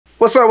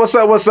What's up, what's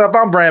up, what's up?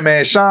 I'm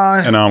Brandman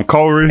Sean. And I'm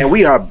Kohrey. And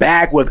we are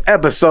back with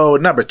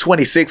episode number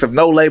 26 of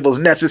No Labels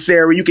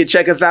Necessary. You can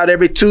check us out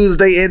every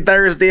Tuesday and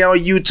Thursday on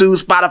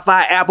YouTube,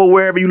 Spotify, Apple,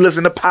 wherever you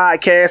listen to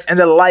podcasts and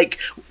the like,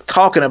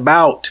 talking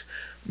about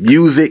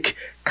music,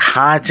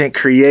 content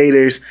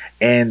creators,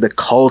 and the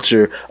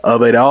culture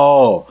of it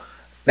all.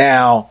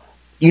 Now,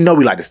 you know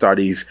we like to start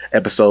these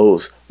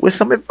episodes with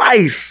some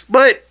advice,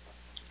 but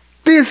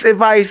this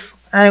advice,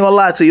 I ain't gonna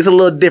lie to you, it's a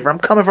little different.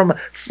 I'm coming from a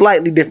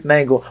slightly different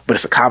angle, but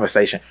it's a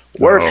conversation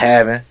worth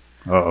having.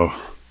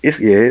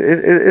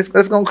 It's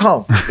gonna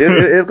come.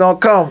 It's gonna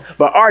come.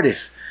 But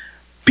artists,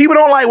 people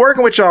don't like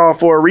working with y'all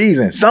for a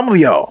reason. Some of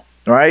y'all,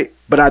 right?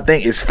 But I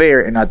think it's fair,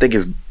 and I think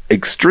it's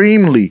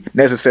extremely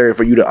necessary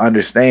for you to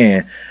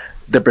understand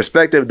the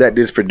perspective that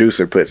this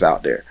producer puts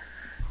out there.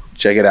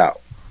 Check it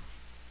out.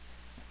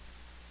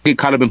 Get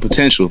caught up in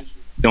potential.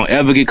 Don't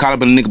ever get caught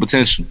up in a nigga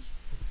potential.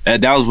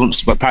 That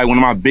was probably one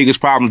of my biggest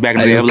problems back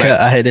in the day. Like,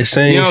 I had that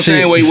same. You know what I'm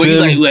saying?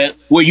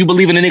 Where you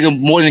believe in a nigga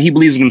more than he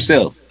believes in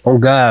himself. Oh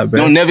God, bro.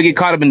 Don't never get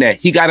caught up in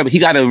that. The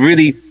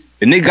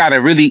nigga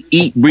gotta really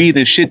eat, breathe,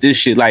 and shit this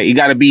shit. Like, it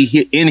gotta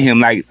be in him.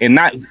 Like,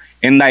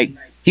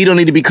 he don't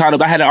need to be caught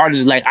up. I had an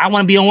artist like, I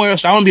want to be on World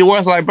Star. I want to be a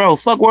World Star. Like, bro,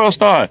 fuck World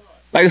Star. Like,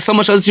 there's so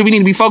much other shit we need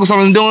to be focused on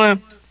and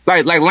doing.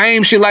 Like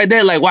lame shit like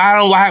that. Like, why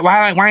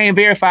I ain't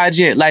verified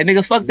yet? Like,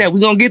 nigga, fuck that.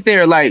 We gonna get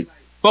there. Like,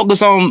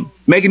 focus on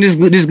making this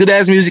good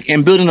ass music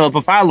and building up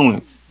a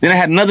following. Then I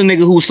had another nigga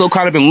who was so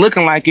caught up in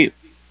looking like it,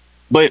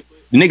 but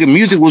the nigga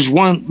music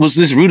was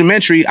this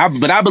rudimentary.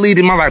 But I believed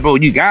in my life, bro.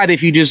 You got it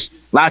if you just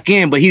lock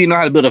in. But he didn't know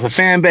how to build up a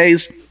fan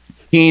base.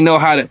 He didn't know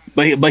how to.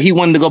 But he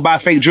wanted to go buy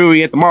fake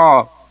jewelry at the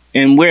mall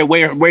and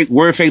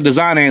wear fake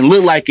designer and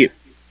look like it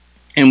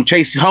and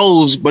chase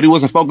hoes. But he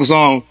wasn't focused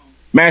on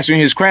mastering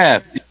his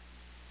craft.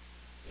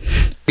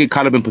 Get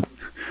caught up in.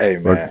 Hey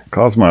man,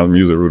 Cosmo's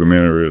music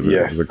rudimentary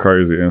is a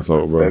crazy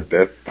insult, bro.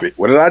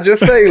 What did I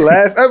just say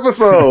last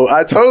episode?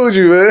 I told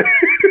you, man.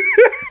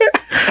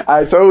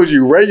 I told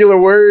you, regular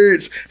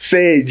words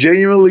said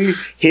genuinely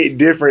hit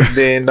different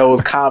than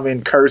those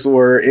common curse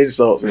word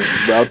insults.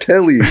 I'll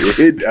tell you,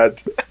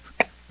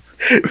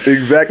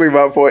 exactly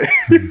my point.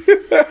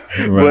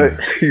 But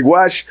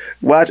watch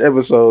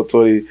episode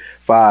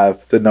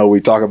 25 to know what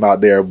we talking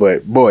about there.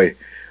 But boy,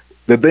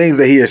 the things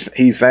that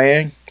he's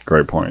saying,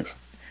 great points.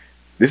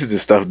 This is the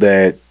stuff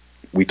that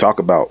we talk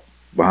about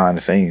behind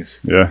the scenes.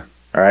 Yeah.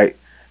 All right.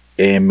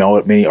 And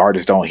many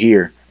artists don't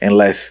hear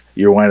unless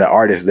you're one of the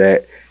artists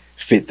that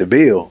fit the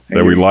bill.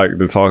 That we like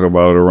to talk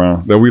about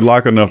around. That we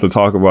like enough to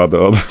talk about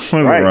the other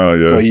ones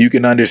around. Yeah. So you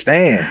can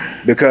understand,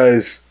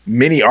 because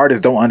many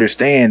artists don't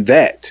understand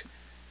that.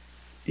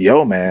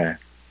 Yo, man,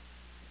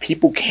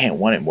 people can't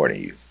want it more than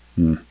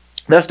you.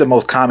 That's the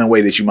most common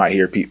way that you might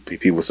hear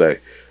people say.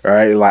 All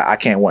right. Like, I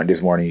can't want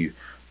this more than you.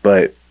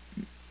 But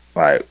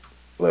like,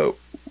 look,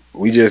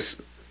 we just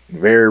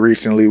very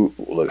recently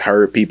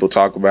heard people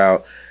talk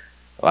about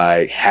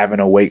like having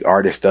to wake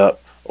artists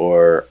up,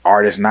 or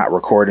artists not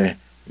recording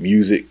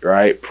music,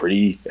 right?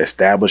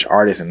 Pre-established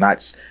artists, and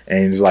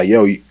it's like,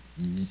 yo,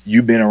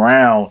 you've been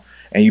around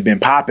and you've been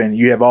popping,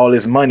 you have all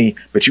this money,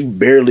 but you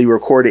barely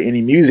recorded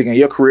any music and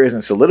your career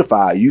isn't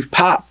solidified. You've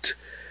popped,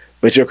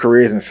 but your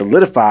career isn't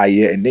solidified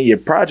yet, and then your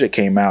project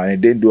came out and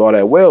it didn't do all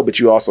that well, but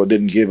you also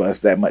didn't give us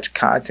that much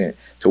content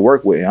to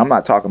work with. And I'm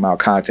not talking about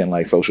content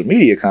like social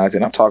media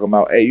content. I'm talking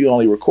about, hey, you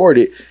only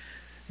recorded,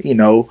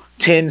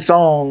 10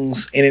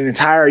 songs in an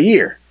entire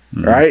year,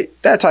 right?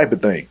 That type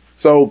of thing.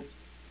 So,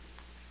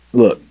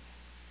 look,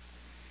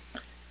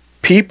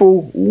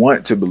 people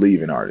want to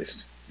believe in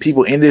artists.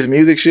 People in this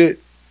music shit,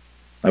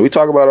 like we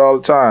talk about it all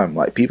the time,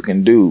 like people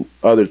can do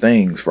other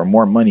things for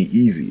more money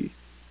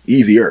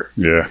easier.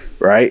 Yeah.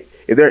 Right?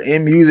 If they're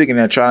in music and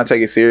they're trying to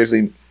take it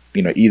seriously,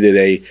 either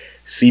they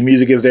see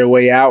music as their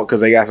way out because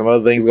they got some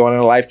other things going on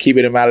in life,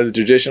 keeping them out of the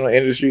traditional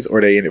industries,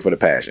 or they in it for the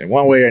passion.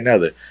 One way or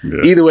another.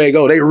 Yeah. Either way it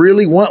go, they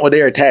really want what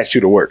they're attached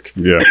to work.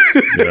 Yeah.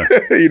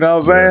 You know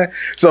what I'm saying?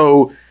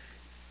 So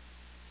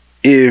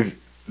if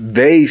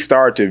they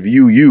start to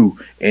view you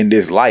in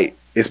this light,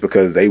 it's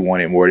because they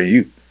want it more than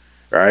you.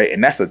 Right?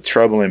 And that's a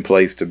troubling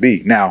place to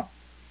be. Now,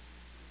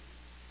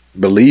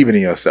 believing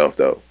in yourself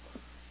though.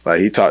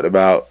 Like he talked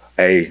about,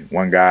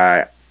 one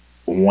guy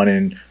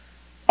wanting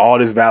all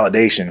this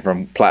validation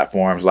from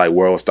platforms like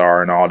World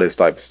Star and all this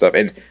type of stuff.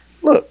 And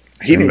look,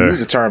 he didn't use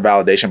the term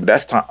validation, but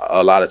that's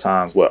a lot of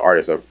times what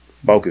artists are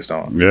focused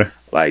on. Yeah.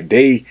 Like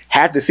they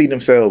have to see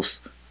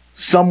themselves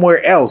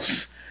somewhere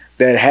else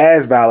that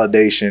has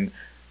validation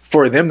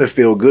for them to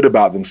feel good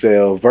about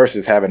themselves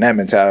versus having that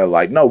mentality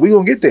like, no, we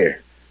gonna get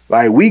there.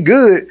 Like, we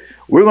good.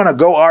 We're going to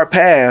go our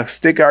path,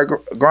 stand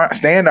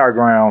our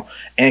ground,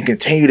 and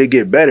continue to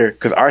get better,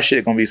 because our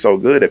shit going to be so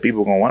good that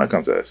people going to want to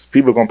come to us.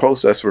 People are going to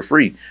post us for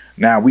free.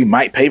 Now, we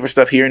might pay for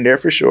stuff here and there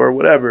for sure,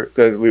 whatever,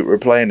 because we're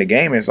playing the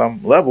game in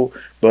some level.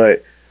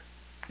 But,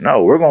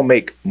 no, we're going to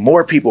make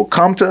more people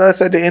come to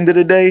us at the end of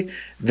the day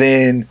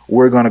than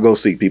we're going to go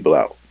seek people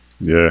out.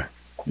 Yeah.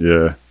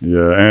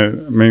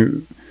 And, I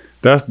mean,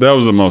 that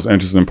was the most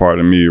interesting part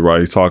to me,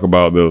 right? He talked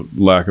about the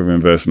lack of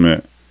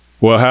investment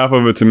Well, half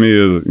of it to me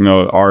is, you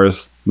know,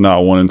 artists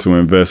not wanting to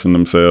invest in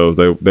themselves.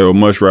 They would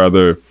much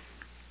rather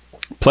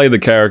play the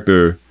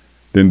character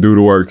than do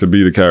the work to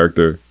be the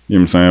character. You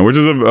know what I'm saying? Which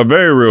is a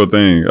very real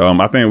thing.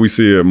 I think we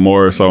see it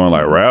more so in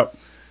like rap,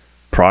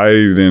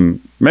 probably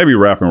than maybe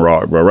rap and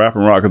rock, but rap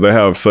and rock, because they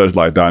have such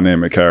like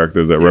dynamic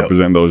characters that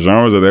represent those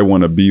genres that they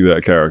want to be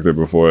that character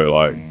before it,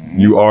 like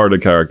you are the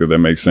character. That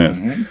makes sense.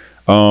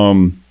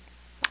 But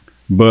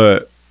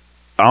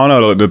I don't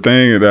know, the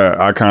thing that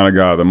I kind of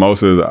got the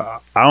most is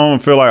I don't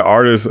feel like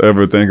artists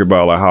ever think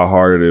about like how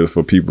hard it is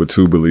for people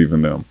to believe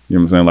in them. You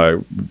know what I'm saying?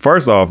 Like,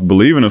 first off,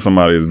 believing in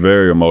somebody is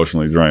very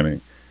emotionally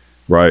draining,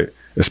 right?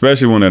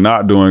 Especially when they're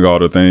not doing all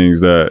the things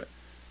that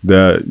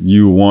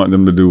you want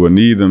them to do or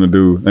need them to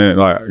do. And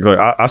like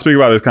I speak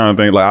about this kind of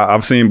thing. Like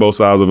I've seen both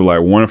sides of it,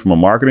 like one from a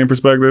marketing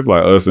perspective,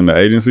 like us in the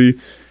agency,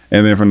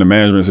 and then from the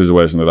management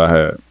situation that I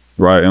had,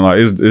 right? And like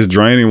it's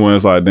draining when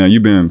it's like, damn,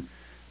 you've been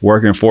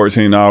working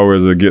 14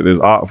 hours to get this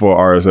op for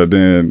artist that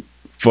then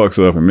fucks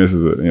up and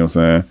misses it. You know what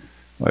I'm saying?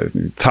 Like,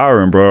 it's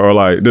tiring, bro. Or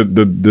like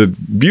the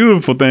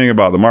beautiful thing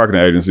about the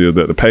marketing agency is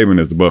that the payment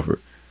is the buffer,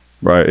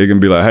 right? It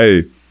can be like,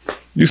 hey,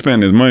 you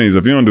spend this money, so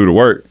if you don't do the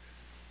work,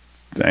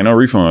 there ain't no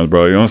refunds,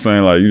 bro. You know what I'm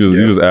saying? Like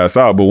you just ass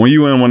out. But when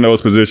you in one of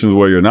those positions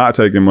where you're not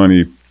taking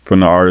money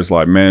from the artist,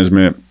 like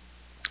management,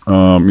 you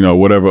know,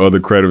 whatever other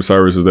creative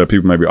services that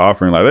people may be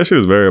offering, like that shit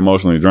is very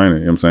emotionally draining.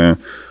 You know what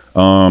I'm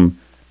saying?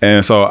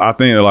 And so I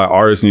think that like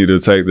artists need to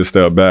take the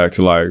step back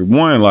to like,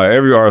 one, like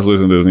every artist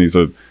listening to this needs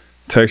to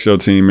text your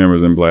team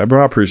members and be like,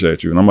 bro, I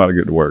appreciate you, and I'm about to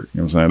get to work. You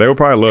know what I'm saying? They would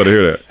probably love to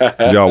hear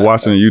that. Y'all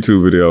watching a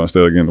YouTube video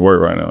instead of getting to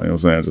work right now. You know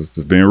what I'm saying?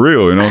 Just being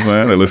real, you know what I'm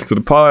saying? They listen to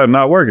the pod,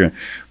 not working.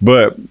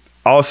 But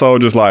also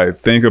just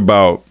like think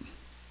about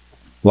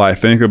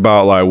like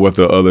what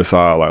the other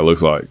side like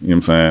looks like. You know what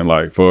I'm saying?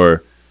 Like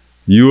for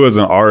you as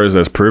an artist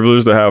that's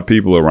privileged to have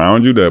people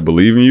around you that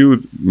believe in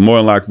you, more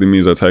than likely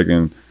means they're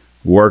taking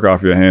work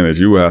off your hand that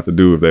you would have to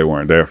do if they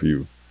weren't there for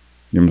you.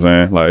 You know what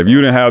I'm saying? Like if you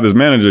didn't have this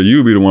manager,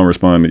 you'd be the one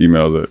responding to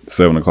emails at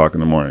 7 o'clock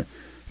in the morning.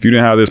 If you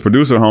didn't have this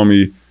producer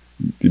homie,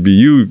 it'd be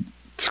you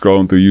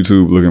scrolling through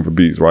YouTube looking for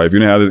beats, right? If you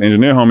didn't have this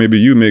engineer homie, it'd be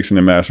you mixing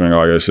and mastering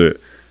all your shit.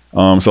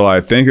 So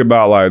like think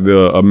about like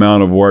the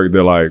amount of work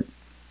that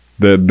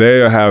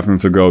they're having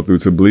to go through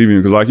to believe in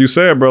you. Because like you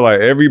said, bro, like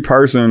every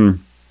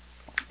person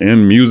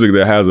in music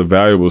that has a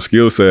valuable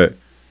skill set,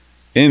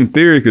 in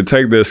theory, could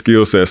take their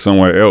skill set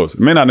somewhere else. It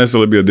may not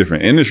necessarily be a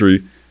different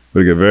industry, but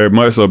it could very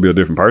much so be a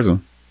different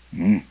person.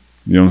 You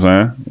know what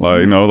I'm saying? Like,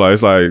 you know, like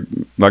it's like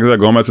I said,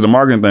 going back to the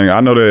marketing thing, I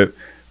know that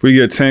if we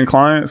get 10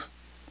 clients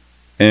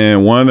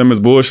and one of them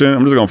is bullshit,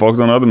 I'm just gonna focus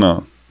on the other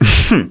 9.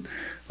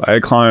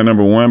 Like client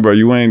number 1, bro,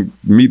 you ain't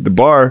meet the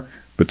bar,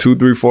 but 2,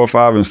 3, 4,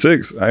 5, and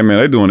 6, hey man,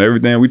 they doing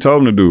everything we told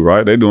them to do,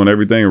 right? They doing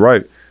everything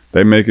right.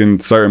 They making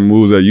certain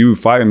moves that you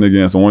fighting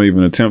against and won't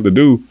even attempt to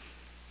do.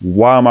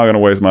 Why am I gonna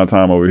waste my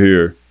time over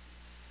here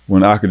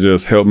when I could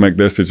just help make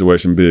their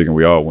situation big and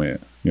we all win?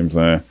 You know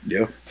what I'm saying?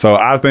 Yeah. So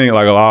I think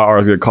like a lot of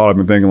artists get caught up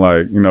in thinking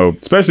like, you know,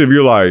 especially if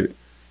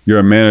you're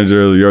a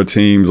manager, your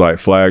team's like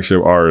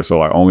flagship artist or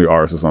like only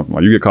artist or something.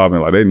 Like you get caught up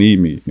in like, they need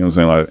me. You know what I'm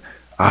saying? Like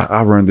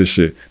I run this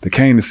shit. They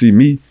came to see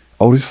me,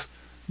 Otis.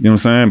 You know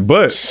what I'm saying?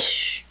 But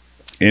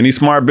any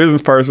smart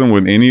business person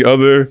with any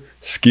other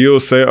skill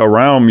set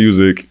around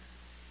music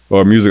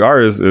or music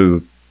artist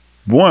is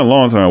one,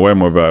 long term way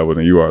more valuable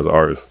than you are as an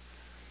artist.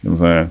 You know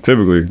what I'm saying?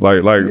 Typically,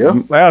 like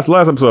last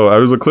episode,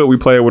 there was a clip we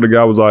played where the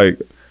guy was like,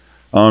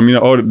 you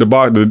know,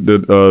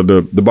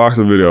 the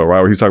boxer video, right?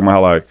 Where he's talking about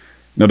how like,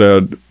 you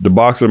know, the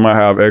boxer might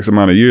have X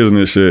amount of years in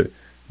this shit,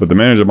 but the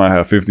manager might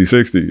have 50,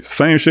 60.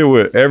 Same shit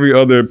with every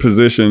other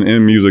position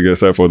in music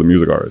except for the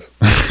music artist.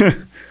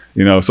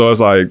 You know, so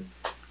it's like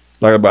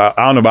I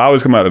don't know, but I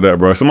always come out of that,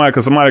 bro.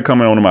 Somebody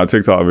come in one of my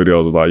TikTok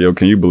videos was like, yo,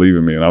 can you believe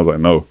in me? And I was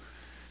like, no.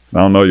 I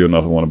don't know you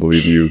enough to want to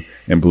believe in you.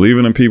 And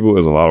believing in people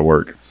is a lot of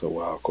work. It's a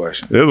wild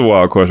question. It is a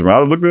wild question.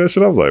 I looked at that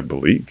shit, I was like,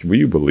 will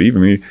you believe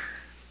in me?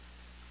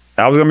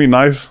 I was going to be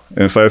nice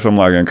and say some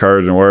like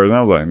encouraging words. And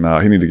I was like, nah,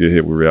 he need to get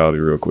hit with reality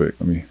real quick.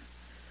 Let me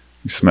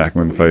smack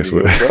him in the face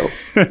with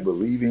it.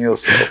 Believe in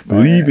yourself,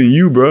 man. Believe in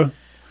you, bro.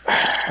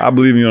 I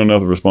believe in you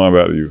enough to respond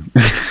back to you.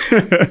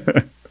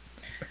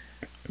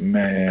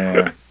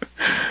 Man,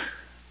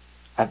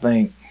 I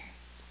think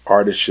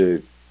artists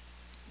should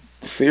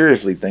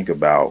seriously think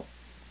about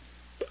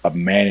a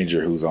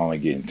manager who's only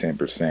getting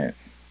 10%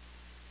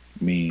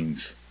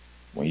 means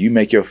when you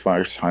make your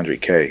first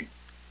 100K,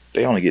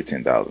 they only get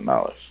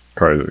 $10,000.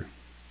 Crazy.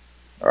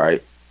 All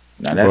right.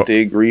 Now that's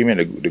the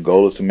agreement. The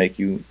goal is to make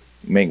you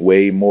make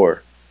way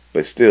more,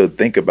 but still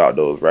think about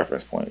those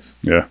reference points.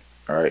 Yeah.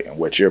 All right. And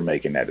what you're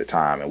making at the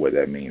time and what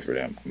that means for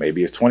them.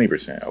 Maybe it's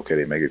 20%. Okay.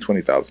 They make it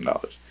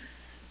 $20,000,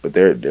 but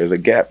there's a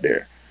gap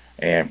there.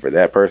 And for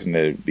that person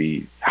to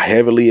be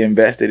heavily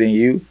invested in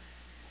you,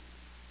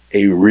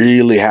 they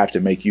really have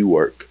to make you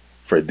work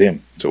for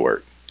them to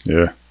work.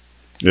 Yeah.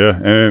 Yeah.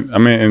 And I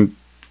mean, and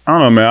I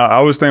don't know, man. I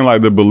always think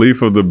like the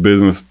belief of the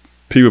business,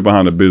 people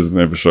behind the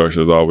business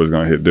infrastructure is always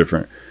going to hit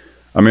different.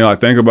 I mean, like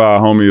think about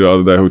a homie the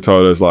other day who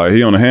told us like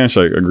he on a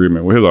handshake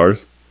agreement with his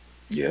artist.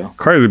 Yeah.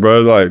 Crazy,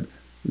 bro. Like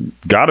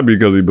got to be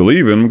because he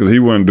believed in him, because he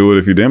wouldn't do it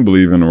if he didn't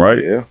believe in him,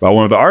 right? Yeah. But I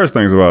wonder if the artist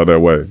thinks about it that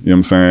way. You know what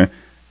I'm saying?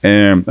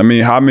 And I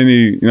mean, how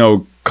many,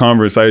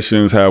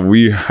 conversations have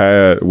we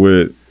had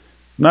with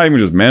not even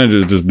just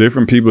managers, just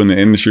different people in the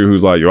industry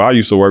who's like, yo, I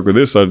used to work with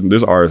this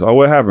artist. Oh,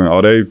 what happened?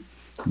 Oh, they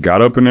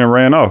got up and then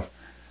ran off.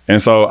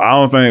 And so I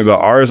don't think the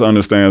artist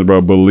understands,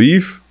 bro,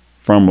 belief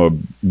from a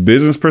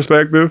business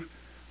perspective,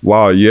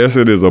 while yes,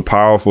 it is a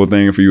powerful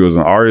thing for you as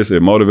an artist,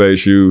 it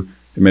motivates you,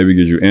 it maybe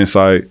gives you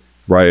insight,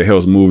 right? It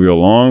helps move you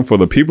along. For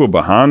the people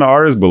behind the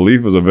artist,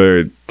 belief is a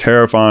very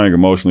terrifying,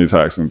 emotionally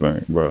taxing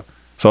thing, bro.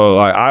 So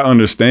like, I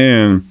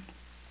understand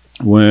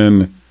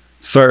when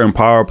certain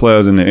power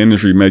players in the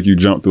industry make you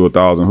jump through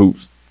 1,000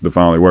 hoops to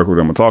finally work with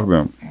them and talk to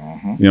them. You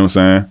know what I'm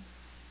saying?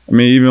 I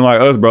mean, even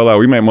like us, bro, like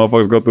we make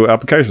motherfuckers go through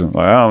application.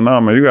 Like, I don't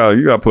know, man, you got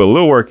to put a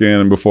little work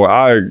in before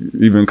I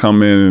even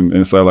come in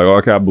and say like, oh,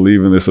 okay, I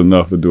believe in this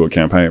enough to do a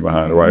campaign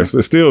behind it, right?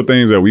 It's still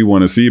things that we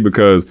want to see,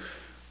 because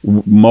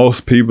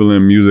most people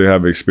in music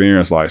have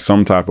experienced like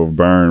some type of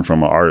burn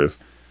from an artist.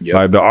 Yep.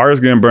 Like the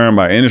artist getting burned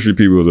by industry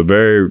people is a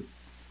very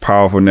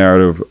powerful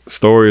narrative.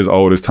 Story as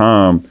old as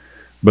time,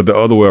 but the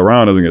other way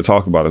around doesn't get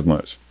talked about as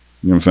much.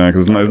 You know what I'm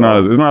saying? Because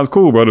it's not as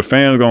cool, bro. The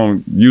fans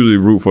gonna usually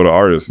root for the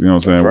artist. You know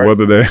what I'm saying? Right.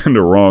 Whether they're in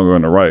the wrong or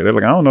in the right. They're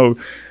like, I don't know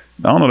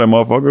that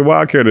motherfucker.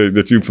 Why I care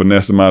that you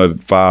finesse them out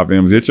of 5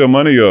 M's? Get your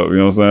money up. You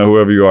know what I'm saying?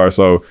 Whoever you are.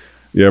 So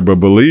yeah, but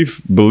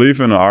belief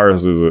in the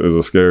artist is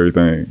a scary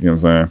thing. You know what I'm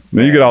saying?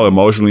 Then you get all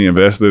emotionally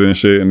invested in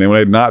shit, and then when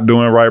they're not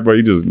doing right, bro,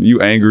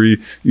 you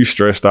angry, you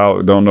stressed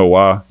out, don't know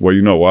why. Well,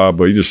 you know why,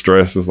 but you just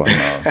stressed. It's like,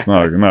 nah, it's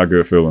not a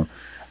good feeling.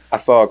 I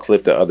saw a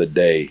clip the other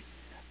day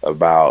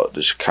about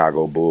the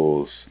Chicago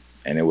Bulls,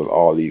 and it was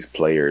all these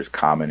players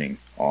commenting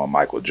on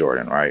Michael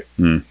Jordan, right?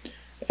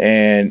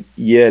 And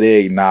yeah,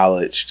 they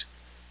acknowledged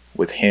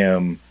with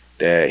him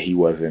that he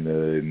wasn't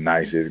the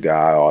nicest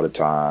guy all the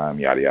time,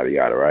 yada, yada,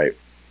 yada, right?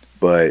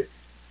 But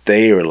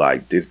they were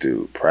like, this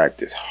dude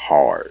practiced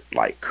hard,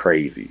 like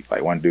crazy.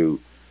 Like one dude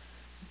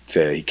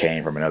said he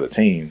came from another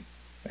team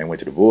and went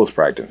to the Bulls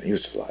practice. And he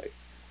was just like,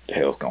 what the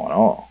hell's going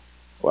on?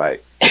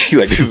 Like,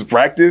 this is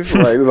practice?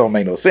 Like, this don't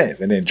make no sense.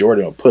 And then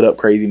Jordan will put up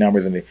crazy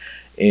numbers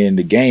in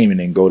the game and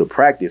then go to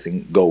practice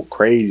and go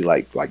crazy,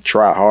 like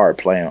try hard,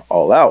 playing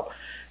all out.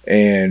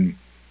 And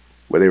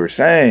what they were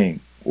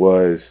saying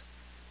was,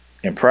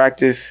 in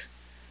practice,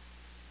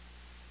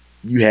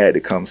 you had to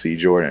come see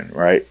Jordan,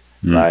 right?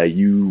 Like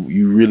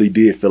you really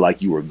did feel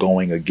like you were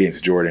going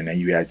against Jordan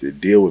and you had to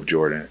deal with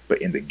Jordan. But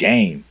in the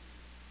game,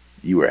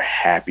 you were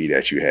happy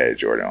that you had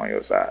Jordan on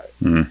your side,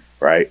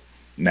 right?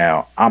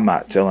 Now, I'm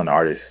not telling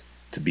artists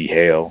to be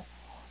hell.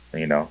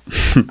 I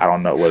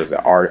don't know, what is it,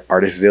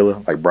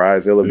 Artistzilla, like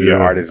Bridezilla, be an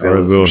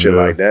Artistzilla, some shit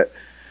like that.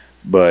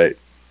 But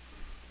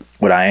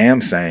what I am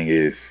saying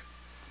is,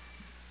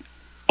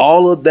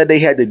 all of that they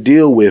had to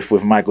deal with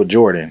Michael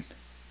Jordan,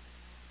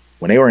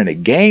 when they were in a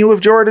game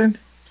with Jordan,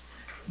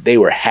 they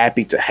were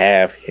happy to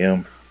have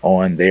him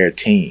on their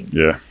team.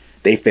 Yeah,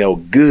 they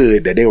felt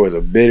good that there was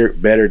a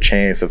better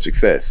chance of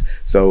success.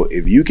 So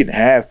if you can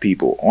have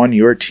people on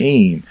your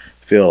team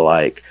feel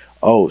like,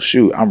 oh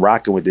shoot, I'm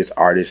rocking with this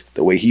artist,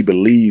 the way he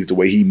believes, the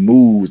way he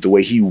moves, the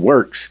way he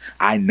works,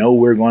 I know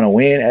we're going to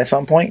win at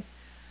some point,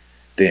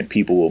 then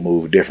people will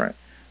move different.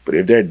 But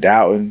if they're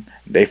doubting,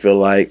 they feel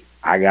like,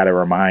 I got to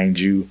remind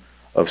you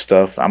of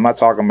stuff. I'm not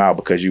talking about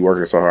because you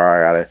working so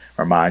hard, I got to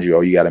remind you,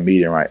 oh, you got a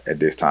meeting right at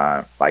this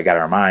time. Like, got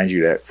to remind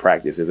you that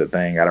practice is a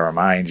thing. Got to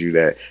remind you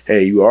that,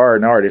 hey, you are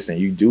an artist and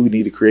you do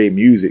need to create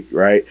music,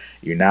 right?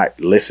 You're not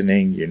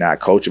listening. You're not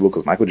coachable,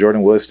 because Michael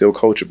Jordan was still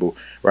coachable,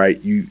 right?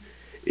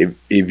 If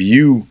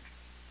you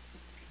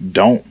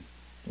don't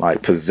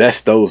like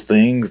possess those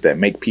things that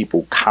make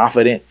people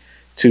confident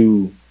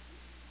to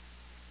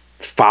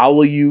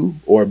follow you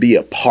or be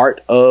a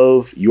part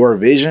of your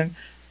vision,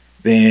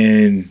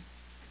 then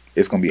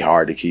it's gonna be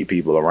hard to keep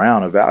people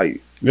around of value.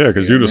 Yeah,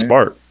 because you're the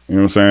spark. You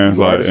know what I'm saying?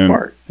 You are the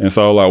spark. And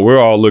so like we're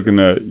all looking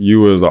at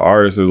you as an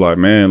artist as like,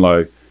 man,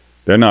 like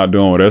they're not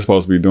doing what they're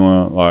supposed to be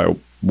doing. Like,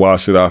 why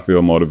should I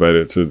feel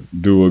motivated to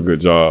do a good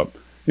job?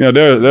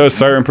 There are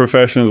certain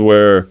professions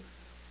where,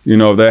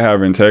 if they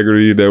have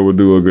integrity, they will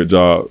do a good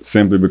job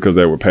simply because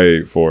they were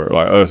paid for it.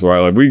 Like us, right?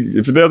 Like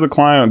if there's a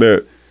client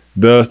that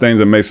does things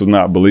that makes us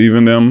not believe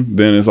in them,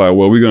 then it's like,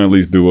 well, we're gonna at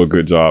least do a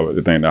good job at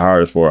the thing they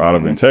hired us for out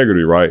of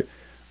integrity, right?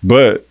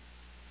 But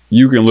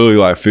you can literally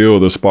like feel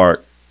the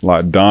spark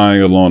like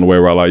dying along the way,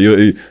 right? Like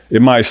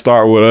it might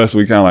start with us.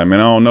 We kind of like, man,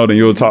 I don't know. Then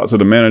you'll talk to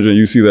the manager and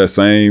you see that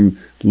same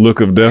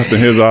look of death in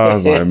his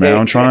eyes. Like, man,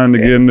 I'm trying to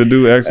get him to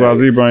do X, Y,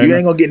 Z, Brian. You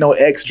ain't gonna get no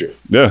extra.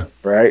 Yeah.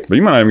 Right. But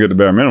you might not even get the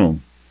bare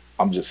minimum.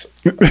 I'm just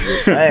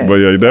saying. But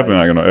yeah, you're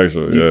definitely not gonna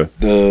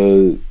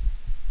extra.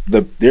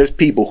 There's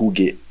people who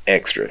get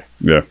extra.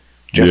 Yeah.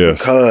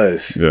 Just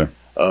because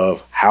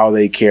of how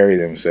they carry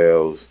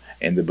themselves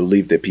and the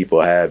belief that people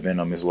have in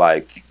them. Is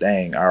like,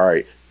 dang, all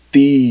right,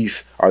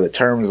 these are the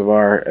terms of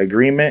our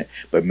agreement,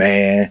 but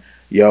man,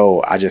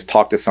 I just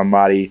talked to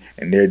somebody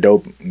and they're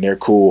dope and they're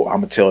cool. I'm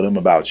gonna tell them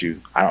about you.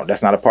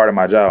 That's not a part of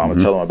my job. I'm gonna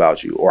tell them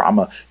about you, or I'm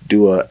gonna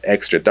do an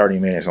extra 30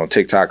 minutes on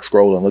TikTok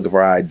scrolling looking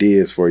for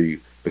ideas for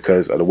you.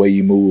 because of the way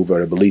you move or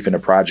the belief in the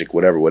project,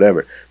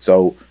 whatever.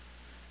 So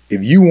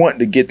if you want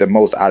to get the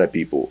most out of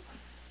people,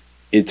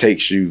 it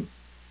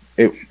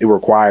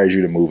requires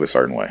you to move a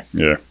certain way.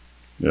 Yeah.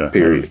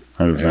 Period. 100%.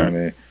 You know what I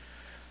mean?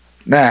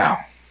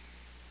 Now,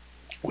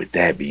 with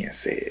that being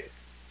said,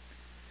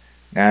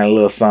 got a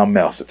little something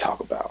else to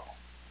talk about.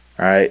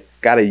 All right,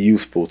 got a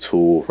useful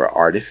tool for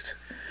artists.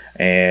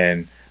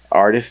 And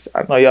artists,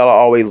 I know y'all are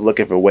always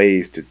looking for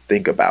ways to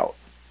think about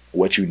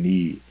what you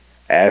need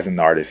as an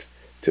artist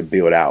to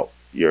build out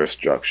your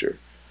structure.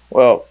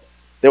 Well,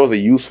 there was a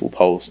useful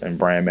post in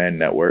Brandman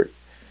Network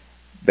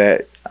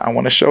that I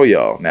want to show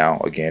y'all. Now,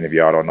 again, if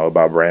y'all don't know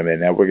about Brandman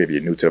Network, if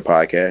you're new to the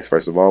podcast,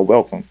 first of all,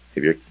 welcome.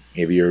 If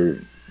you're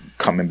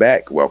coming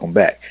back, welcome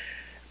back.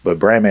 But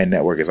Brandman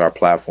Network is our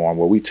platform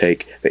where we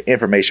take the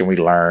information we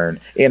learn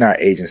in our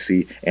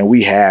agency, and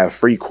we have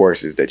free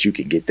courses that you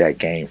can get that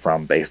game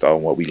from based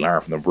on what we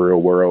learn from the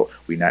real world.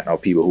 We not know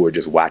people who are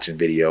just watching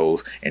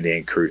videos and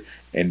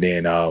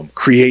then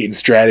creating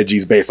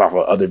strategies based off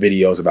of other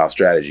videos about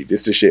strategy.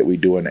 This is the shit we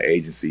do in the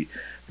agency.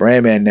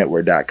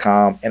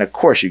 BrandmanNetwork.com. And of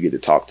course, you get to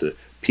talk to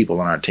people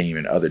on our team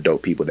and other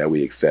dope people that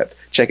we accept.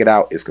 Check it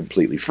out. It's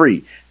completely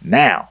free.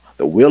 Now,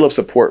 the wheel of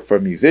support for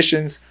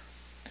musicians.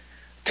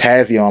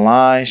 Tazzy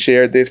Online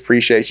shared this.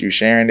 Appreciate you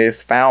sharing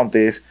this. Found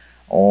this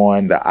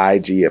on the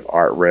IG of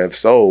Art Rev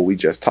Soul. We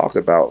just talked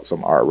about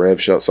some Art Rev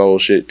Soul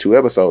shit 2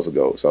 episodes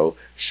ago. So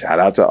shout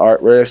out to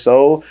Art Rev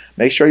Soul.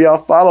 Make sure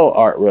y'all follow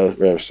Art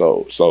Rev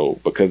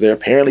Soul because they're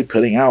apparently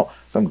putting out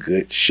some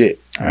good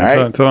shit. All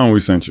right. Tell them we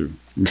sent you.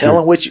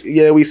 Tell them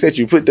we sent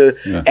you. Put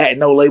the at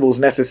no labels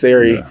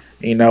necessary,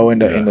 in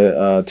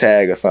the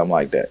tag or something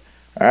like that.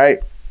 All right.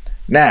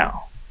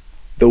 Now,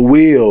 the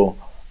wheel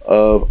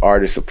of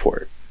artist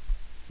support.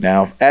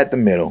 Now, at the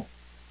middle,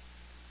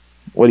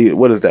 what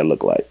does that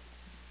look like?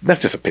 That's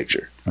just a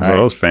picture. Are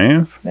those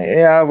fans?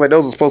 Yeah, I was like,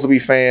 those are supposed to be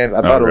fans.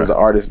 I thought it was the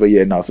artist, but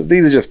yeah, no. So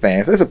these are just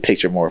fans. It's a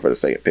picture more for the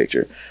sake of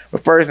picture.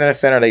 But first in the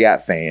center, they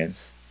got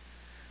fans.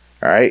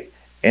 All right.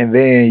 And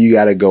then you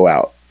got to go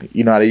out.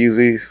 You know how to use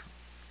these?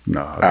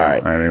 No, all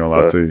right. I ain't gonna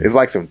lie to you. It's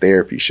like some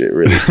therapy shit,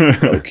 really.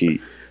 Low key.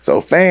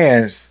 So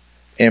fans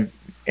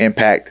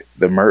impact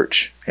the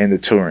merch and the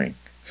touring.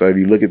 So if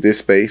you look at this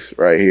space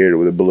right here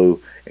with the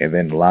blue and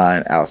then the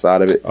line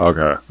outside of it.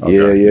 Okay.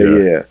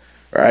 Yeah.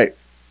 Right.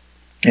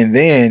 And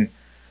then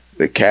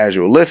the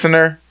casual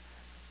listener,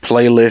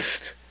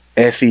 playlist,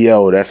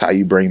 SEO, that's how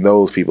you bring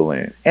those people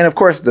in. And of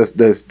course,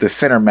 the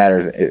center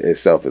matters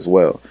itself as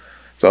well.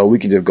 So we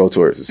can just go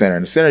towards the center.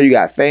 In the center, you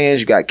got fans,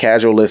 you got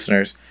casual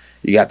listeners,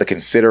 you got the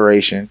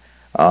consideration,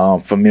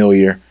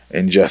 familiar,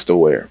 and just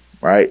aware,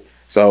 right?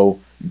 So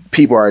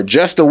people are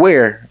just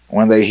aware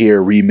when they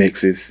hear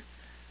remixes,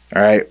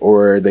 all right,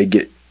 or they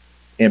get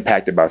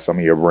impacted by some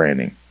of your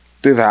branding.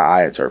 This is how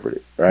I interpret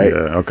it, right?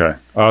 Yeah, okay.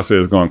 I'll say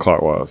it's going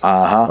clockwise.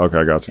 Okay,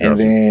 I got you. And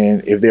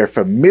then if they're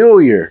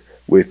familiar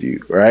with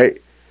you,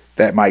 right,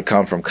 that might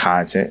come from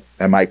content,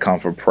 that might come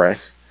from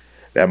press,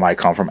 that might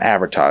come from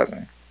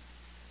advertising,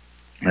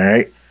 all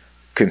right?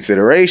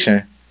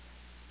 Consideration,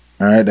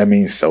 all right, that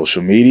means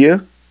social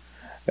media,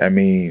 that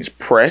means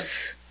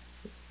press.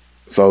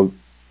 So,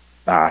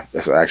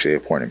 that's actually a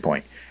important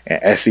point.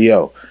 And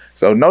SEO.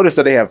 So notice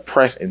that they have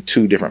press in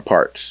 2 different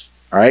parts,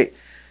 all right?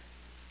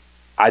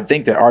 I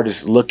think that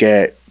artists look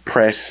at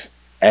press,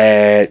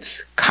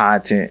 ads,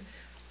 content,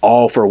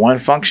 all for one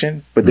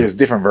function, but there's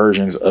different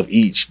versions of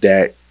each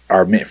that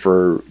are meant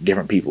for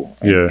different people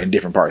in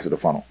different parts of the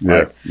funnel.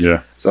 Right?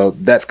 Yeah. So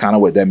that's kind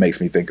of what that makes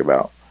me think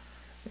about.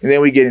 And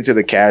then we get into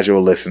the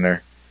casual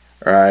listener,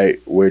 right,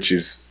 which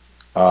is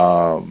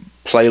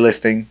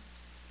playlisting.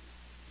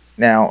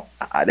 Now,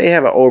 they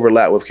have an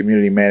overlap with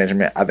community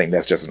management. I think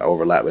that's just an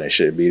overlap, and it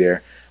shouldn't be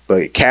there.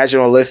 But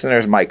casual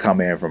listeners might come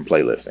in from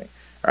playlisting,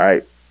 all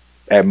right,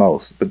 at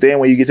most. But then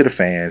when you get to the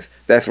fans,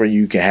 that's where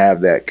you can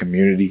have that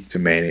community to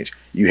manage.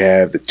 You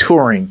have the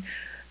touring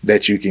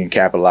that you can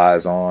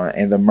capitalize on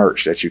and the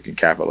merch that you can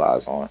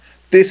capitalize on.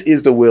 This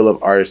is the wheel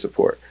of artist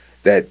support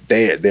that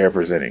they're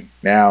presenting.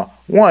 Now,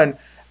 one,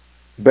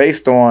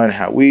 based on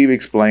how we've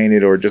explained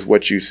it or just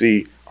what you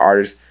see,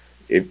 artists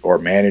or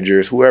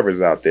managers,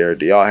 whoever's out there,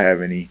 do y'all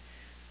have any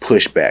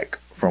pushback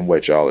from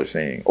what y'all are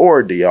seeing?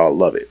 Or do y'all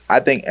love it? I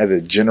think as a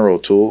general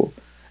tool,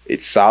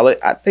 it's solid.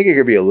 I think it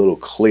could be a little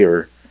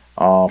clearer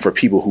for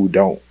people who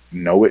don't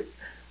know it.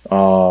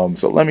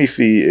 So let me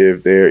see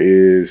if there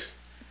is,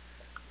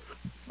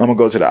 I'm gonna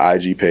go to the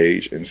IG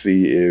page and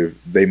see if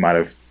they might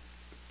have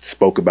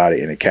spoke about it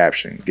in a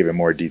caption, give it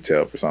more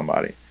detail for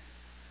somebody.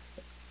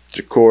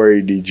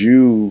 Jacorey, did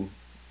you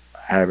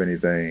have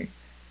anything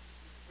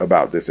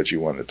about this that you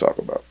wanted to talk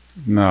about?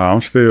 No,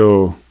 I'm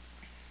still,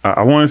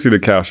 I want to see the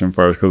caption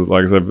first, because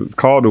like I said, it's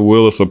called the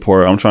wheel of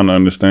support. I'm trying to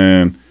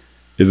understand,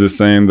 is it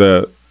saying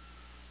that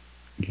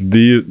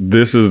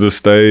this is the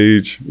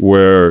stage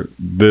where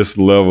this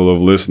level of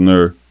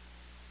listener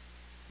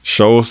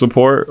show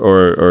support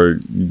or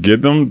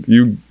get them,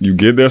 you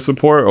get their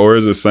support, or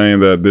is it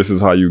saying that this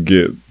is how you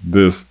get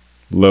this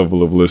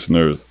level of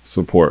listeners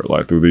support,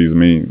 like through these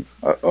means?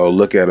 Oh,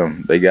 look at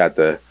them. They got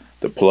the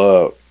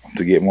plug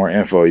To get more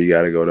info, you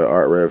got to go to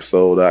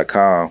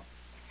artrevsoul.com.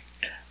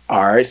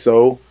 All right,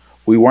 so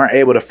we weren't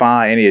able to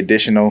find any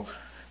additional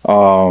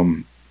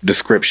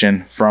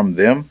description from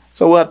them,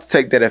 so we'll have to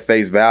take that at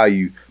face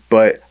value.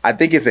 But I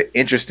think it's an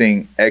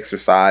interesting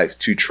exercise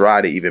to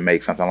try to even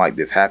make something like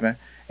this happen,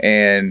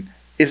 and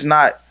it's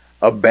not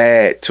a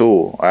bad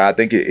tool. I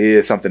think it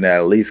is something that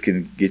at least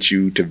can get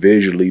you to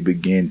visually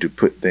begin to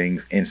put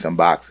things in some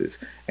boxes,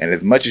 and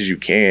as much as you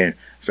can,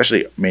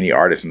 especially many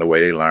artists in the way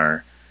they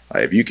learn,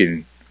 if you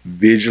can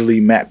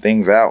visually map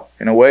things out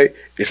in a way,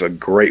 it's a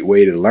great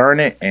way to learn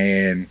it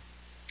and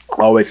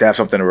always have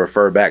something to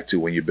refer back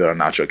to when you're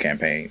building out your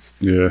campaigns.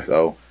 Yeah.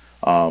 So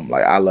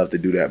like I love to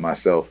do that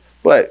myself,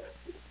 but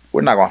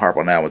we're not gonna harp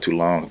on that one too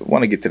long. I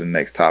want to get to the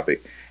next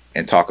topic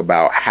and talk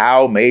about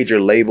how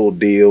major label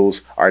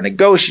deals are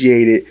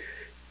negotiated,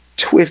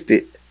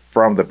 twisted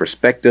from the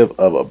perspective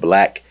of a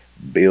black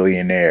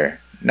billionaire.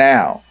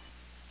 Now,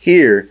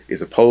 here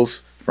is a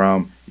post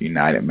from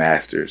United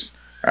Masters.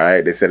 All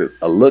right, they said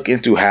a look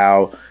into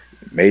how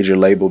major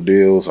label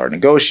deals are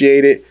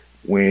negotiated.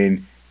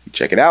 When you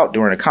check it out,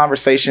 during a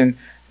conversation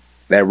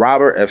that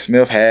Robert F.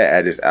 Smith had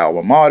at his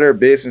alma mater,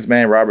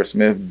 businessman Robert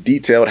Smith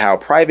detailed how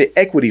private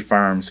equity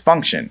firms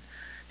function.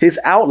 His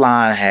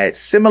outline had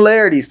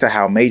similarities to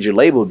how major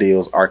label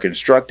deals are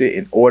constructed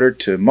in order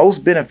to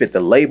most benefit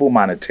the label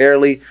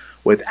monetarily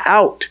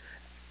without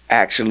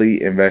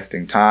actually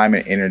investing time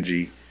and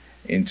energy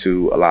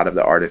into a lot of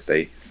the artists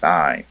they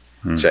sign.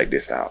 Check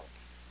this out.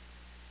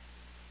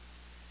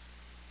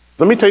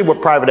 Let me tell you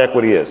what private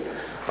equity is.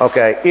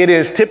 Okay, it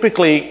is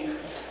typically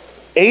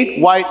 8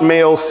 white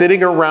males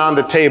sitting around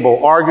a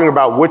table arguing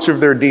about which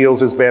of their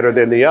deals is better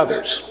than the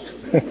others.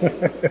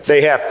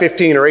 They have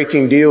 15 or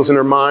 18 deals in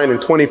their mind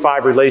and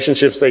 25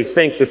 relationships they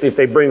think that if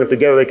they bring them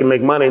together, they can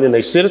make money. And then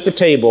they sit at the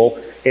table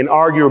and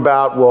argue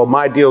about, well,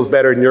 my deal's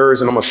better than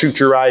yours and I'm gonna shoot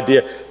your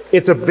idea.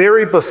 It's a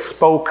very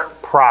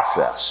bespoke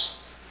process.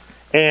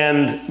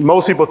 And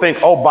most people think,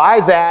 oh,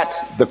 by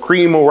that, the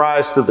cream will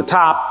rise to the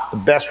top. The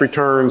best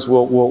returns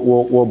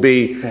will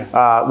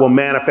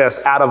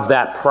manifest out of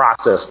that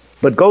process.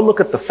 But go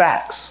look at the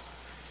facts.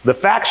 The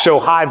facts show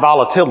high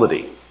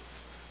volatility.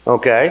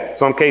 Okay,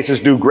 some cases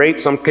do great,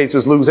 some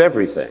cases lose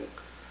everything,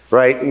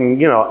 right? And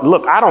you know,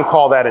 look, I don't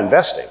call that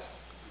investing.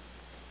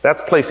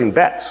 That's placing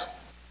bets.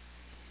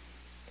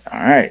 All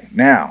right,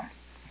 now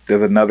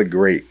there's another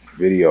great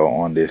video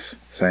on this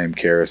same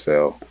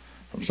carousel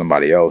from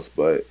somebody else,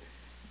 but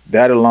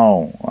that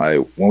alone, like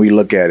when we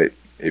look at it,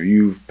 if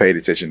you've paid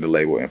attention to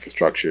label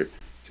infrastructure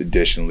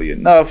traditionally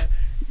enough,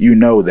 you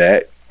know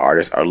that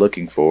artists are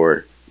looking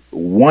for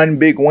one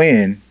big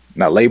win.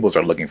 Now, labels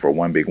are looking for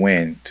one big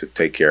win to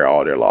take care of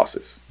all their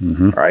losses,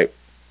 right?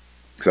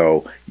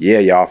 So, yeah,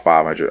 y'all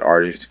 500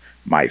 artists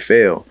might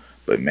fail,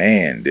 but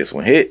man, this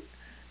one hit,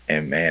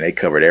 and man, they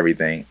covered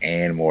everything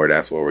and more.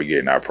 That's where we're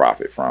getting our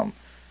profit from.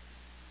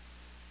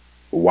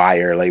 Why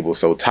are labels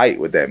so tight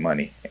with that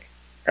money,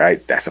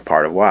 right? That's a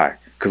part of why,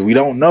 because we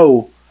don't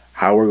know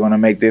how we're going to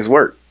make this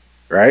work,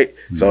 right?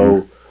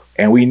 So,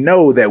 and we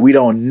know that we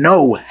don't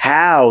know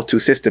how to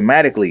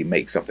systematically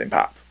make something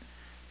pop.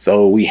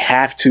 So we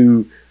have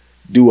to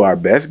do our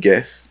best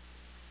guess,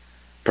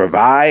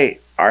 provide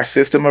our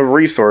system of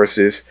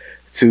resources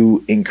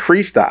to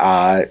increase the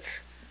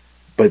odds,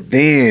 but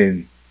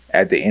then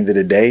at the end of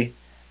the day,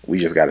 we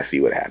just got to see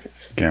what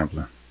happens.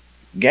 Gambling.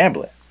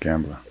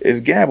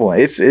 It's gambling.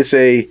 It's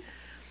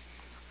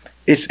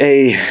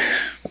a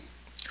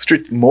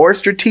more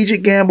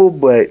strategic gamble,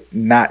 but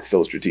not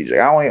so strategic.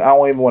 I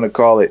don't even want to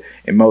call it,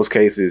 in most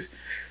cases.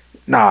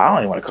 I don't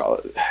even want to call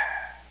it.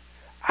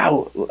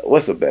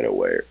 What's a better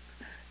word?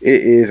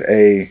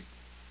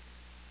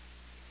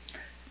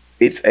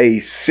 It's a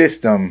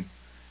system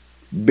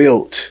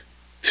built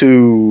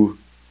to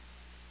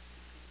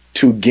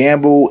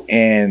gamble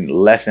and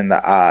lessen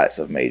the odds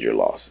of major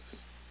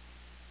losses.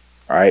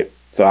 All right.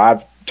 So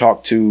I've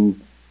talked to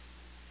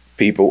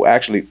people,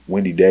 actually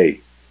Wendy Day,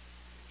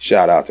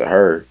 shout out to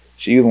her.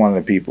 She was one of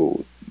the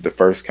people that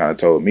first kind of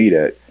told me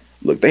that,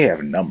 look, they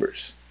have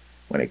numbers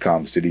when it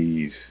comes to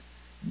these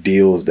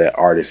deals that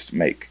artists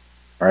make.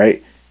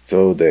 Right.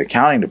 So the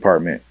accounting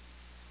department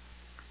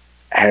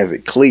has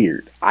it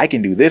cleared. I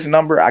can do this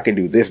number, I can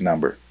do this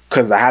number,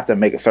 because I have to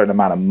make a certain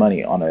amount of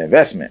money on an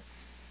investment.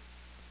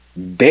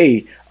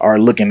 They are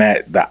looking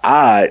at the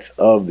odds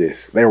of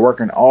this. They're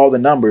working all the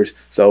numbers.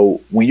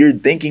 So when you're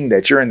thinking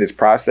that you're in this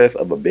process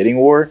of a bidding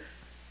war,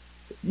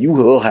 you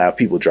will have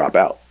people drop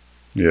out.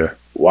 Yeah.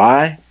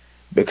 Why?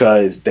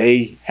 Because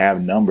they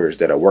have numbers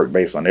that are worked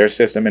based on their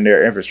system and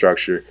their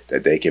infrastructure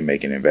that they can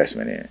make an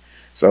investment in.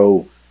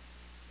 So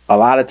a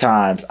lot of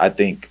times, I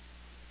think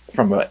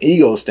from an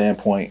ego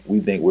standpoint, we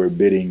think we're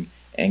bidding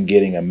and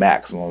getting a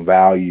maximum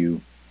value.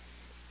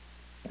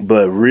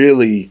 But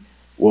really,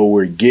 what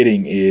we're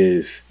getting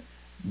is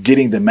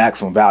getting the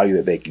maximum value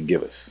that they can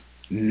give us,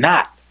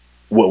 not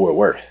what we're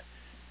worth.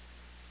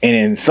 And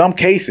in some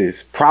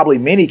cases, probably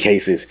many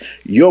cases,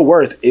 your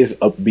worth is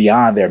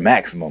beyond their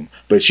maximum,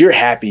 but you're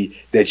happy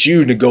that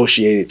you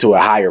negotiated to a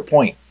higher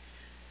point,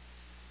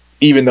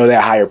 even though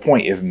that higher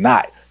point is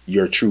not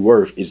your true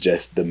worth is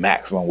just the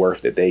maximum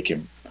worth that they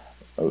can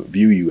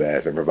view you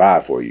as and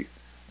provide for you,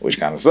 which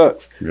kind of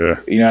sucks. Yeah.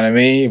 You know what I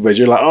mean? But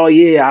you're like, oh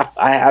yeah,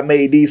 I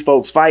made these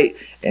folks fight,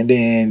 and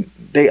then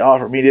they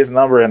offered me this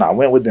number and I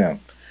went with them.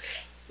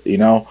 You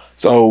know?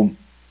 So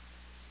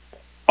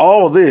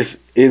all this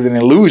is an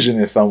illusion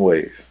in some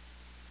ways.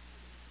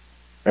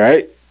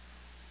 Right?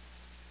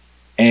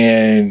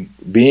 And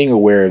being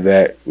aware of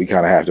that, we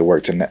kind of have to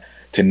work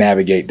to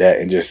navigate that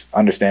and just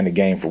understand the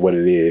game for what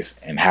it is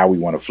and how we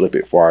want to flip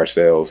it for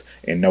ourselves,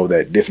 and know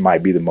that this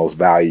might be the most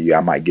value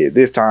I might get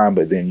this time,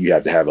 but then you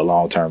have to have a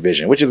long-term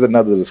vision, which is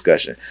another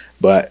discussion.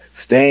 But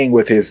staying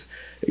with his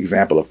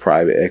example of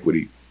private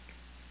equity,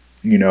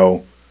 you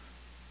know,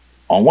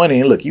 on one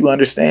end, look, you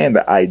understand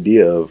the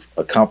idea of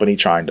a company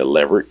trying to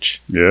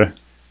leverage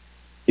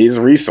its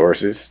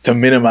resources to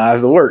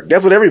minimize the work.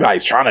 That's what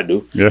everybody's trying to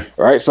do. Yeah.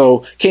 Right?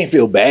 So can't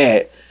feel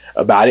bad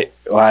about it,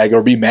 like,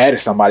 or be mad at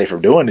somebody for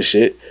doing the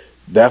shit.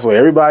 That's what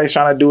everybody's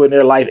trying to do in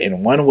their life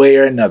in one way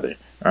or another.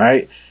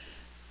 Right?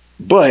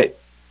 But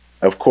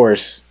of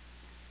course,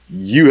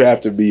 you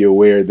have to be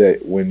aware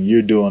that when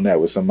you're doing that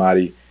with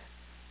somebody,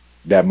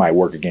 that might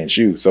work against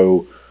you.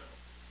 So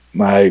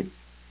I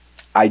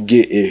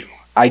get it.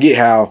 I get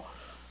how,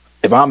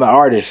 if I'm the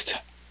artist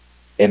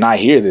and I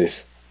hear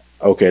this,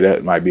 okay,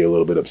 that might be a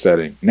little bit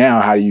upsetting.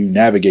 Now, how do you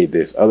navigate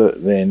this other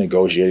than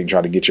negotiating,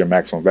 trying to get your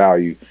maximum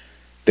value?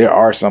 There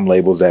are some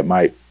labels that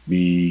might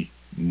be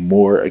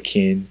more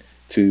akin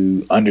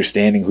to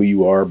understanding who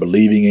you are,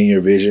 believing in your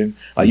vision.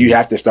 Like, you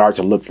have to start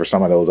to look for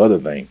some of those other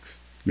things,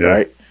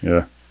 right?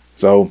 Yeah.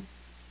 So,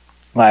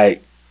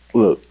 like,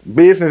 look,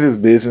 business is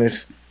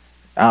business.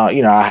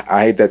 You know,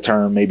 I hate that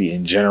term maybe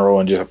in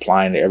general and just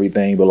applying to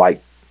everything, but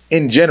like,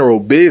 in general,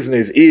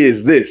 business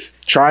is this: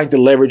 trying to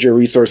leverage your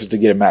resources to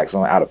get a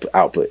maximum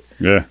output.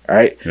 Yeah.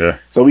 Right? Yeah.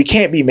 So we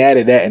can't be mad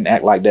at that and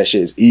act like that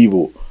shit is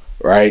evil,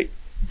 right?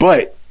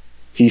 But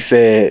he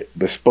said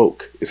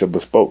bespoke. It's a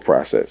bespoke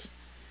process.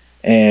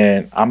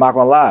 And I'm not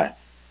gonna lie,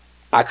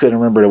 I couldn't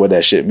remember what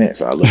that shit meant,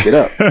 so I looked it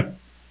up.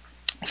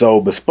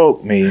 So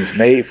bespoke means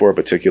made for a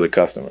particular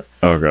customer.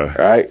 Okay.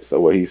 Right?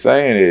 So what he's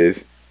saying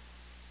is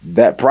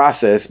that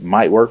process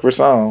might work for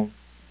some,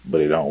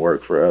 but it don't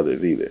work for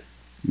others either.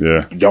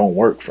 Yeah. Don't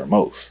work for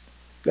most.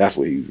 That's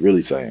what he's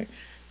really saying.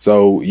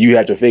 So you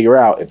have to figure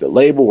out if the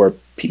label or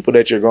people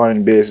that you're going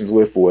in business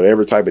with for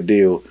whatever type of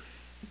deal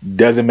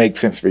doesn't make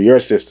sense for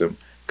your system.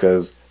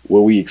 Because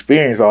what we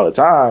experience all the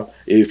time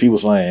is people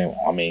saying,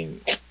 I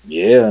mean,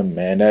 yeah,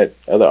 man, that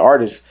other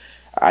artist,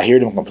 I hear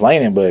them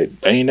complaining,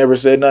 but they ain't never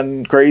said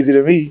nothing crazy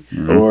to me,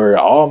 or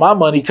all my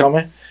money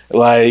coming.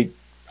 Like,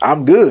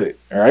 I'm good,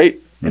 right?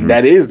 And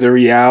that is the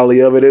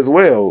reality of it as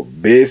well.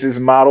 Business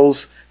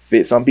models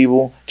fit some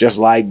people, just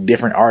like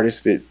different artists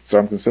fit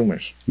some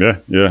consumers. Yeah.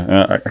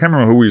 I can't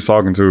remember who we was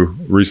talking to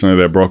recently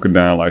that broke it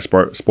down, like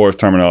sports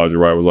terminology,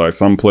 right? It was like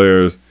some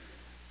players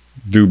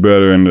do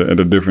better in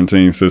the different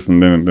team system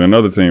than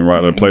another team,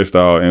 right? The play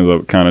style ends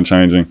up kind of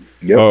changing.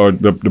 Or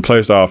the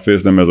play style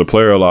fits them as a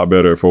player a lot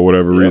better for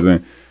whatever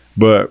reason.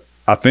 But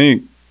I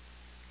think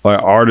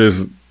like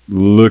artists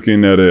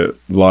looking at it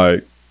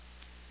like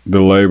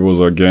the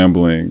labels are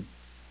gambling,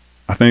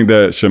 I think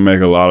that should make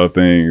a lot of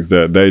things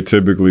that they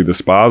typically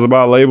despise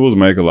about labels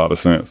make a lot of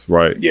sense,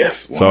 right?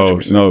 Yes, 100%. So,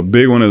 you know,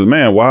 big one is,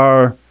 man, why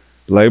are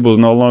labels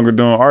no longer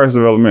doing artist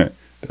development?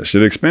 That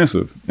shit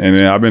expensive. And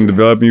then I've been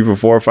developing you for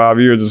 4 or 5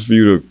 years just for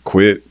you to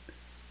quit.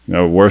 You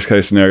know, worst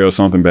case scenario,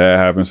 something bad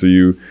happens to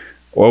you.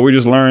 Or we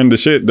just learned the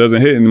shit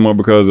doesn't hit anymore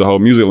because the whole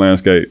music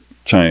landscape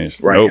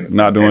changed. Right. Nope,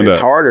 not doing that.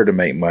 It's harder to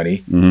make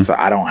money, so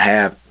I don't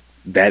have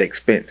that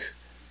expense.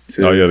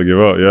 To give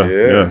up.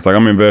 Yeah. It's like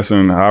I'm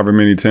investing however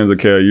many tens of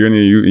K a year, and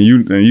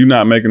you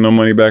not making no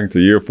money back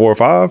until year 4 or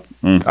 5.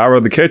 I'd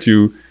rather catch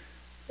you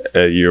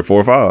at year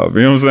 4 or 5.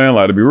 You know what I'm saying?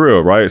 Like, to be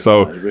real, right?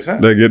 So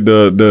 100%. They get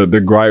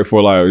the gripe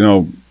for, like, you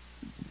know,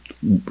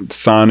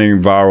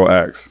 signing viral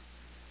acts,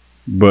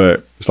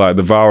 but it's like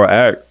the viral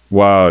act,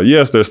 while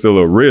yes, there's still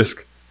a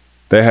risk,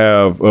 they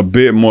have a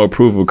bit more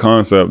proof of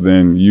concept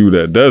than you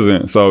that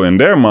doesn't. So in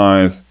their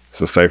minds, it's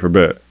a safer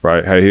bet,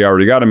 right? Hey, he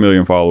already got 1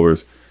 million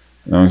followers.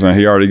 You know what I'm saying?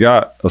 He already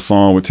got a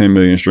song with 10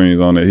 million streams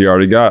on it. He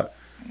already got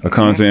a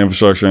content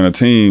infrastructure and a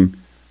team.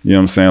 You know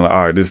what I'm saying? Like,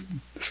 all right, this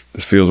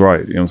feels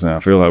right. You know what I'm saying? I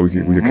feel like we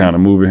can kind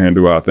of move in here and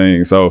do our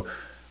thing. So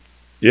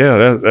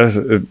yeah,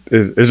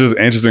 it's just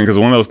interesting because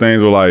one of those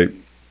things where, like,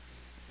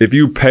 if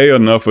you pay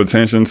enough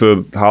attention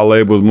to how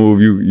labels move,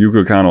 you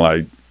could kind of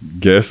like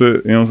guess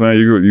it. You know what I'm saying?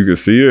 You could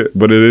see it,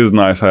 but it is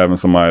nice having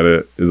somebody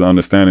that is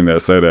understanding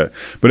that say that.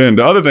 But then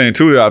the other thing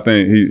too that I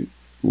think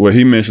what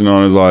he mentioned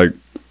on is like,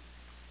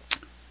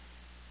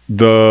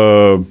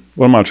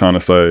 what am I trying to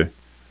say?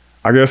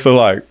 I guess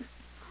like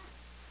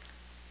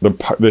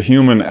the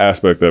human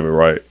aspect of it,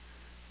 right? At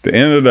the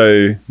end of the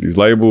day, these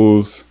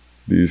labels,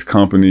 these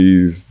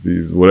companies,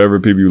 these whatever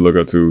people you look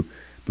up to,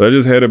 they're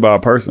just headed by a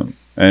person.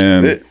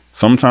 And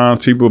sometimes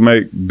people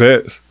make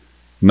bets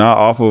not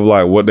off of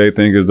like what they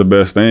think is the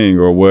best thing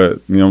or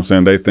what, you know what I'm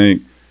saying, they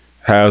think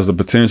has the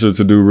potential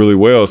to do really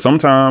well.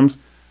 Sometimes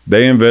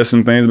they invest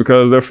in things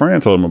because their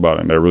friend told them about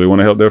it and they really want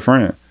to help their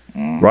friend.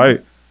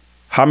 right?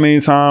 How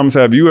many times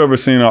have you ever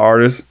seen an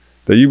artist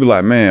that you be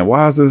like, man,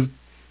 why is this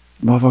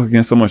motherfucker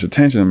getting so much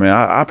attention, man?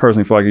 I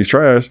personally feel like he's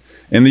trash.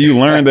 And then you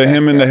learn that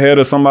him in the head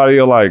of somebody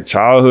like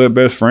childhood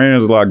best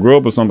friends, like grew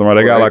up or something, right?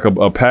 They got like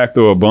a pact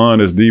or a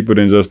bond that's deeper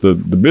than just the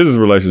business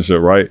relationship,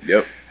 right?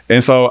 Yep.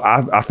 And so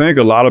I think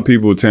a lot of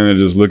people tend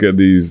to just look at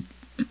these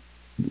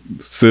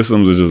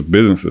systems as just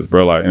businesses,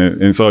 bro. Like,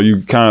 and so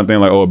you kind of think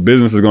like, oh, a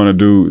business is going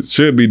to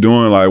should be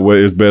doing like what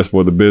is best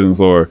for the business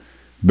or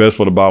best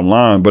for the bottom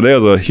line. But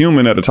there's a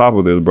human at the top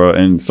of this, bro.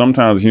 And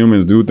sometimes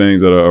humans do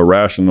things that are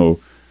irrational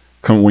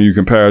when you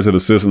compare it to the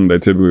system they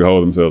typically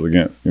hold themselves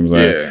against. You know what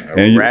I'm saying?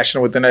 Yeah, and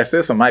rational within that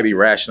system might be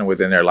rational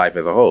within their life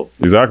as a whole.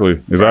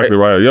 Exactly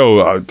right.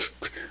 Yo,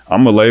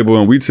 I'm a label,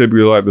 and we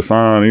typically like to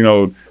sign, you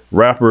know,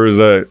 rappers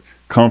that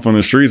come from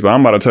the streets, but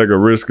I'm about to take a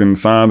risk and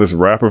sign this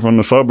rapper from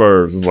the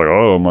suburbs. It's like,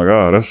 oh my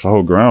God, that's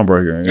so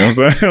groundbreaking. You know what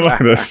I'm saying? Like,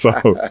 that's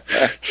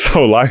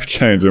so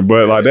life-changing.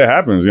 But like, that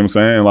happens, you know what I'm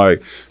saying?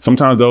 Like,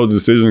 sometimes those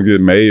decisions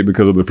get made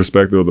because of the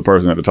perspective of the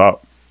person at the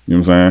top. You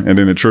know what I'm saying? And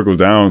then it trickles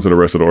down to the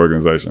rest of the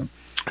organization.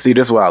 See,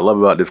 this is what I love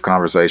about this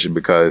conversation,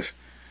 because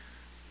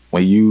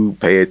when you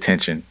pay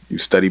attention, you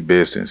study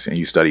business and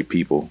you study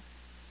people,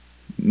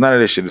 none of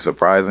this shit is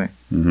surprising.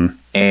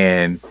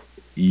 And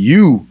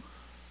you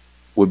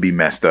would be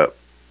messed up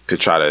to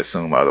try to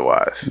assume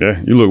otherwise.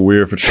 Yeah, you look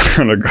weird for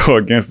trying to go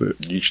against it.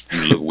 You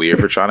look weird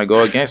for trying to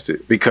go against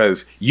it,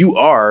 because you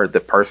are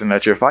the person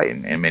that you're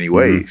fighting in many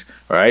ways,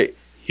 right?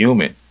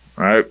 Human,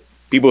 right?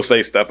 People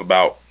say stuff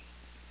about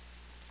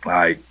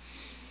like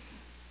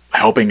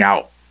helping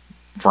out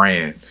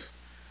friends,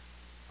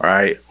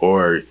 right?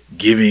 Or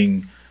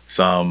giving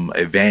some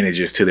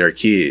advantages to their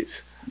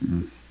kids.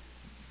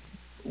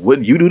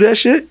 Wouldn't you do that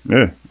shit?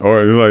 Yeah.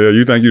 Or it's like,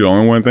 you think you're the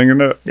only one thinking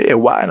that? Yeah,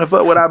 why in the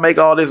fuck would I make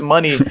all this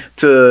money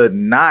to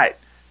not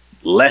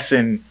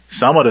lessen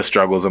some of the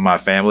struggles of my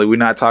family? We're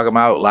not talking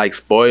about like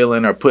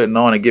spoiling or putting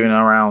on and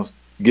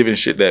giving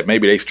shit that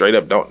maybe they straight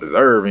up don't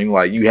deserve. And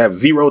like, you have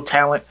zero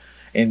talent,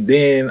 and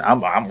then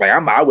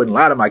I wouldn't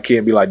lie to my kid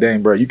and be like,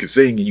 dang, bro, you can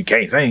sing and you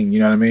can't sing. You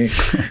know what I mean?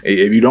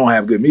 If you don't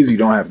have good music, you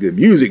don't have good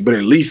music. But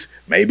at least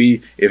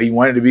maybe if he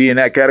wanted to be in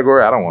that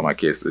category, I don't want my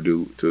kids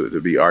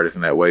to be artists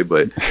in that way.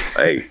 But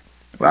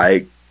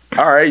like,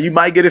 all right, you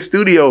might get a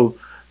studio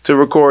to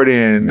record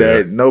in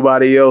that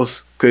nobody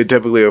else could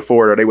typically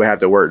afford, or they would have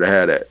to work to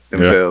have that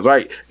themselves,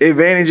 right?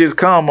 Advantages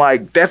come,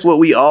 like, that's what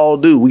we all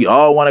do. We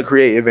all want to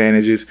create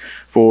advantages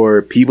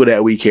for people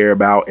that we care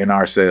about and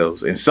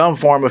ourselves in some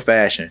form of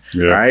fashion,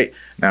 right?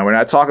 Now, we're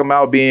not talking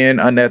about being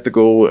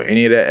unethical,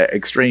 any of that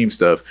extreme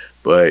stuff,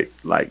 but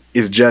like,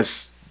 it's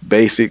just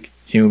basic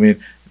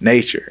human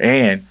nature.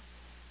 And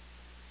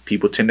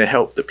people tend to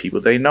help the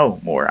people they know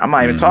more. I'm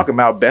not even talking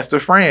about best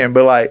of friend,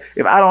 but like,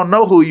 if I don't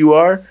know who you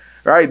are,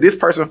 right? This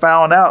person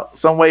found out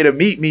some way to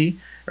meet me,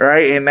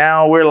 right? And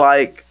now we're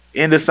like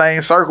in the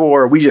same circle,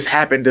 or we just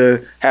happen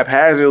to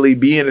haphazardly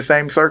be in the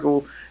same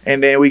circle,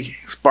 and then we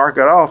spark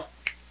it off.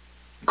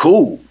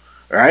 Cool,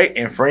 right?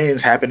 And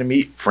friends happen to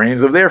meet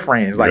friends of their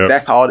friends. Like,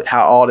 that's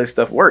how all this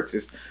stuff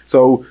works.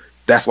 So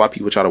that's why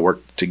people try to work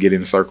to get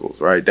in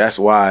circles, right? That's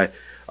why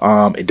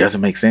it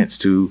doesn't make sense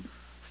to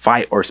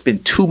fight or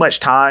spend too much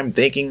time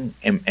thinking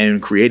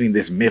and creating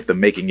this myth of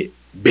making it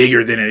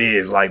bigger than it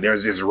is. Like,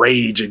 there's this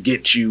rage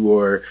against you,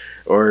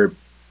 or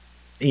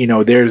you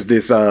know, there's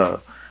this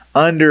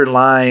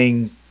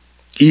underlying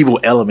evil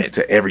element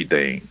to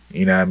everything.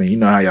 You know what I mean? You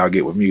know how y'all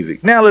get with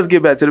music. Now let's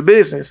get back to the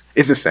business.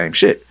 It's the same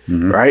shit,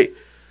 right?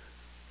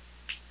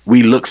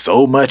 We look at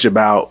so many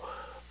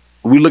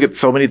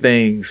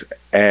things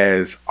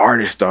as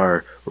artists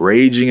are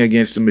raging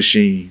against the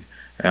machine,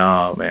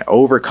 and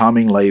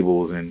overcoming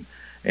labels, and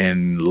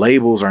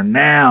labels are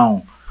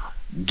now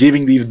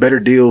giving these better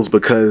deals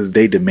because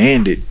they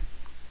demand it.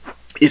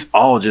 It's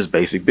all just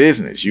basic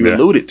business. You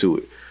alluded to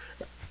it.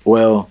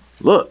 Well,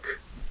 look,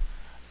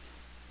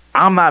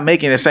 I'm not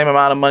making the same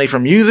amount of money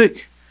from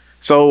music,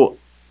 so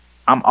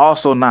I'm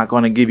also not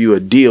going to give you a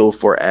deal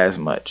for as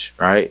much,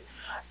 right?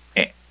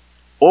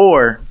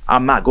 Or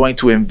I'm not going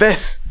to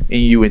invest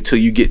in you until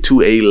you get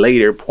to a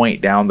later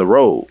point down the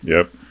road.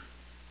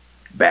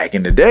 Back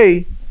in the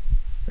day,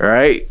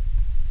 right,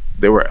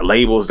 there were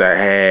labels that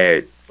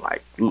had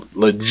like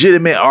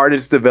legitimate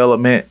artist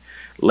development,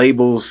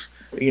 labels,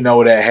 you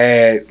know, that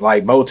had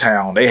like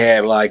Motown. They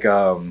had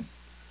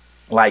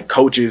like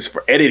coaches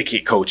for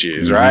etiquette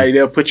coaches, right?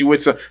 They'll put you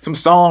with some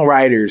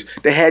songwriters.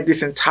 They had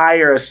this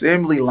entire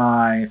assembly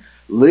line,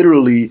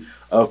 literally,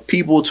 of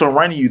people to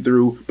run you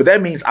through. But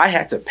that means I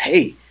had to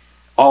pay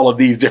all of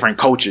these different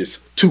coaches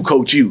to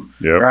coach you,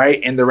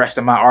 right? And the rest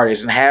of my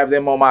artists, and have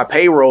them on my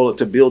payroll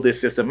to build this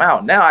system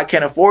out. Now I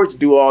can't afford to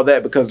do all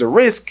that because the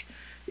risk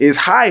is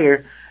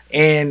higher,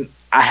 and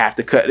I have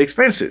to cut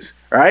expenses,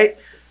 right?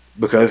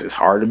 Because it's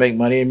hard to make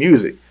money in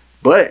music.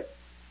 But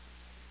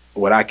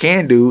what I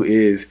can do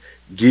is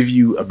give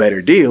you a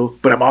better deal,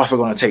 but I'm also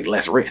going to take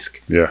less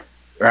risk.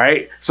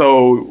 Right?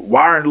 So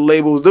why aren't the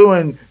labels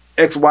doing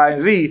X, Y,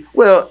 and Z?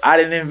 Well, I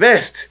didn't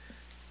invest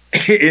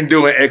in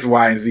doing X,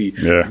 Y, and Z.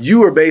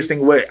 You are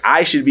basing what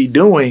I should be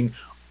doing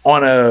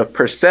on a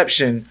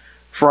perception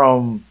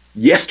from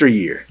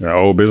yesteryear. The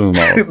old business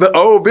model. The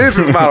old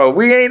business model.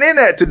 We ain't in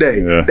that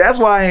today. Yeah. That's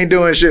why I ain't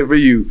doing shit for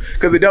you,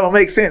 because it don't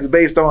make sense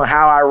based on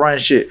how I run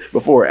shit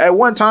before. At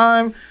one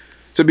time,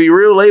 to be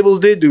real, labels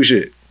did do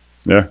shit.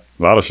 Yeah,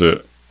 a lot of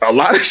shit. A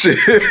lot of shit.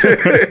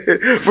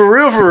 For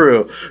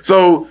real.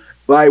 So,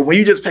 like, when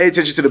you just pay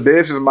attention to the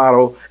business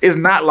model, it's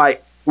not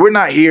like we're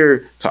not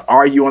here to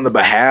argue on the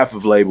behalf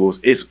of labels.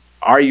 It's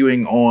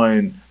arguing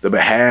on the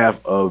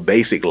behalf of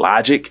basic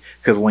logic,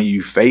 because when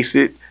you face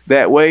it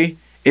that way,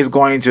 it's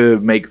going to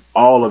make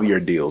all of your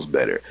deals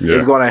better. Yeah.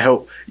 It's going to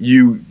help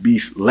you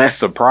be less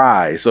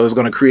surprised. So it's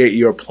going to create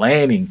your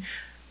planning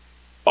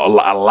a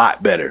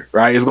lot better,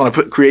 right? It's going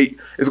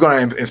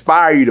to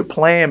inspire you to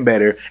plan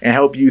better and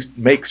help you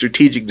make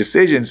strategic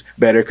decisions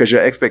better, because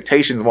your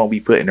expectations won't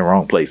be put in the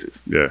wrong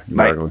places. Yeah,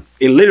 exactly. Like,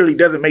 it literally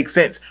doesn't make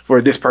sense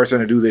for this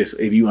person to do this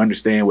if you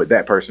understand what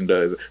that person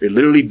does. It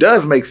literally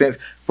does make sense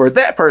for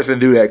that person to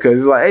do that, because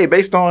it's like, hey,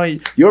 based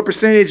on your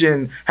percentage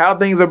and how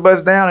things are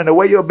bust down and the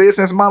way your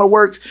business model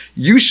works,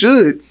 you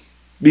should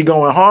be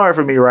going hard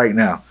for me right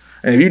now.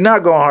 And if you're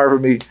not going hard for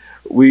me,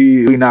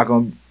 we not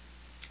going to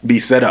be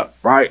set up,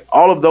 right?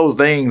 All of those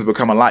things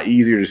become a lot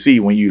easier to see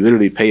when you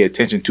literally pay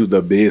attention to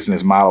the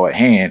business model at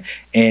hand.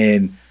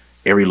 And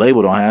every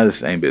label don't have the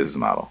same business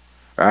model,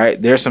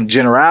 right? There's some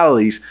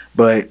generalities,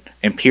 but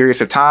in periods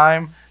of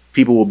time,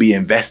 people will be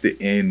invested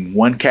in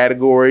one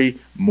category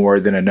more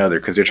than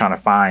another, because they're trying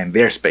to find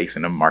their space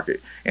in the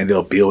market, and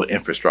they'll build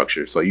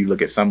infrastructure. So you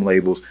look at some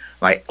labels,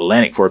 like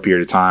Atlantic for a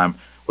period of time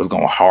was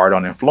going hard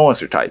on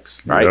influencer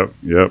types, right?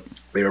 Yep.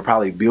 They were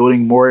probably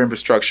building more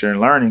infrastructure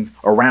and learning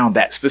around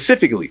that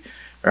specifically,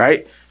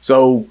 right?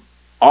 So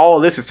all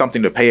of this is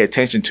something to pay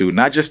attention to,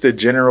 not just the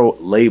general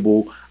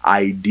label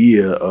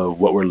idea of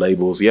what were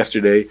labels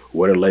yesterday,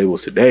 what are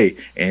labels today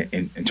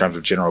in terms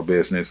of general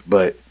business,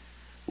 but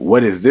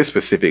what does this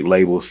specific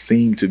label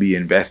seem to be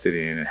invested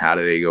in, and how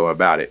do they go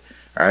about it,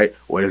 all right?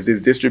 What does this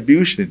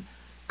distribution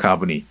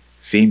company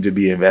seem to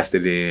be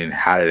invested in?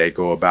 How do they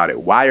go about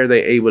it? Why are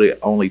they able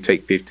to only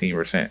take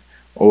 15%?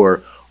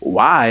 Or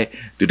why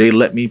do they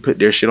let me put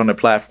their shit on the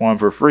platform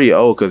for free?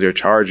 Oh, because they're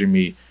charging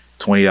me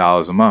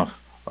 $20 a month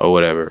or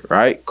whatever,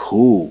 right?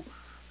 Cool.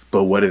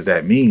 But what does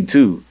that mean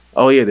too?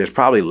 Oh yeah, there's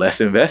probably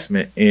less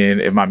investment in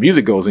if my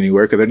music goes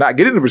anywhere, because they're not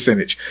getting the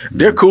percentage.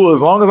 They're cool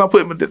as long as I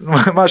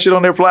put my shit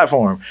on their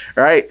platform,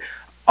 right?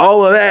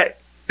 All of that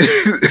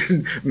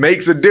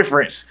makes a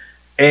difference.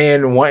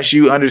 And once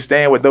you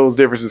understand what those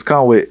differences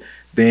come with,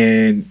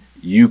 then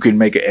you can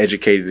make an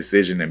educated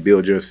decision and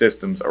build your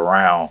systems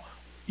around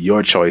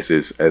your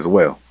choices as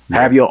well.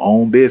 Have your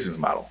own business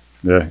model.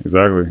 Yeah,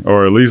 exactly.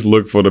 Or at least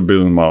look for the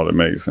business model that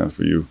makes sense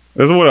for you.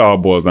 That's what it all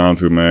boils down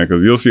to, man.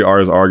 Because you'll see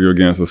artists argue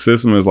against the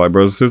system. It's like,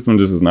 bro, the system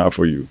just is not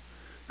for you.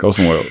 Go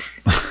somewhere else.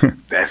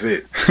 That's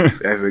it.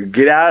 That's it.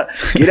 Get out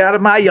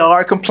of my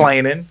yard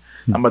complaining.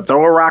 I'm gonna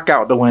throw a rock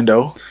out the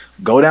window.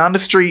 Go down the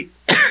street.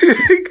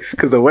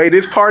 Because the way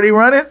this party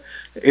running,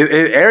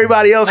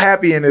 everybody else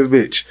happy in this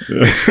bitch.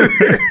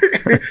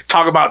 Yeah.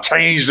 Talk about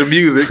change the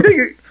music.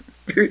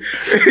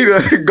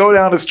 Go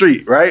down the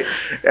street, right?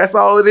 That's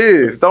all it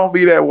is. Don't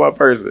be that one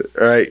person,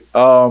 right?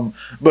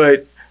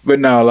 But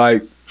no,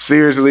 like,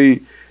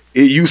 seriously,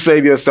 you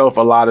save yourself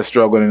a lot of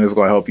struggle, and it's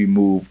gonna help you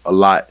move a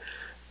lot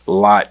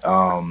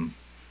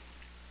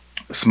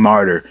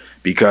smarter.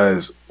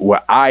 Because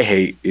what I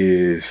hate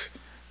is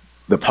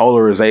the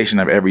polarization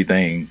of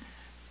everything,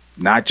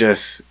 not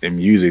just in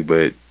music,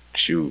 but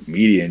shoot,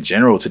 media in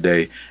general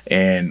today.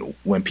 And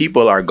when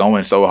people are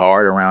going so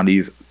hard around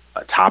these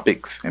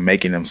topics and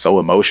making them so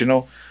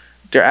emotional,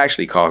 they're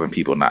actually causing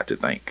people not to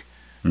think.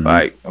 Mm-hmm.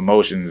 Like,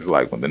 emotion is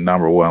like the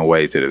number one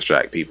way to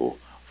distract people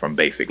from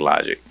basic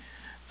logic.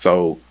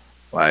 So,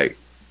 like,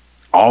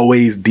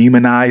 always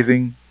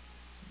demonizing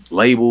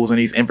labels and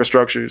these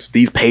infrastructures,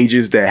 these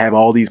pages that have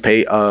all these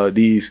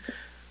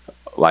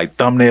like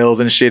thumbnails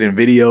and shit and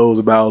videos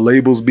about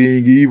labels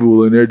being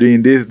evil and they're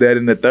doing this, that,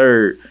 and the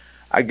third.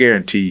 I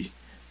guarantee,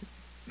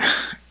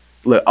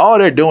 look, all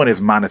they're doing is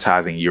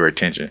monetizing your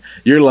attention.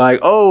 You're like,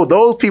 oh,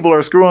 those people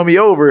are screwing me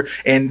over,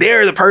 and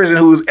they're the person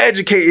who's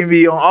educating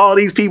me on all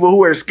these people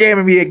who are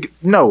scamming me.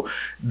 No,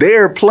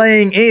 they're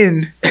playing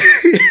in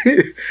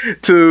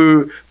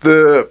to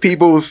the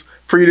people's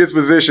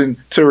predisposition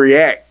to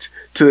react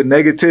to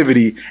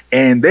negativity,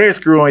 and they're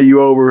screwing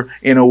you over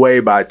in a way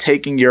by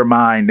taking your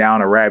mind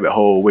down a rabbit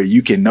hole where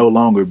you can no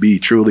longer be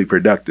truly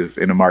productive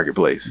in the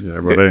marketplace. Yeah,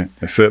 but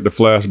they set the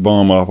flash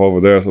bomb off over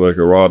there so they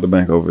could rob the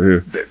bank over here.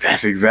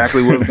 That's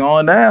exactly what's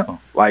going down.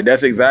 Like,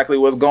 that's exactly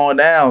what's going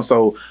down.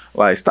 So,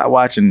 like, stop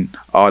watching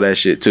all that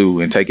shit too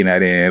and taking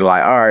that in.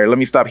 Like, all right, let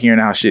me stop hearing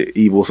how shit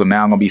evil, so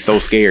now I'm gonna be so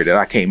scared that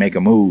I can't make a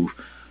move.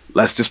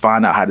 Let's just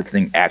find out how the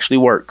thing actually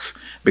works,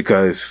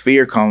 because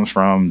fear comes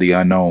from the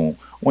unknown.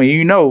 When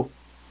you know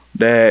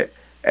that,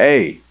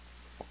 hey,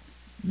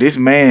 this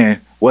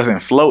man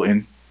wasn't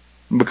floating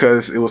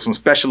because it was some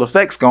special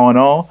effects going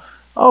on,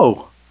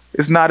 oh,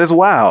 it's not as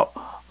wild.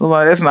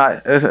 Like,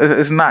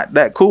 it's not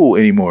that cool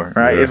anymore,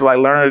 right? Yeah. It's like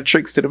learning the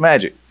tricks to the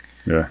magic.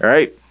 Yeah.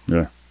 Right?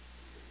 Yeah.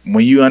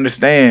 when you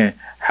understand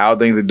how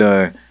things are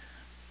done,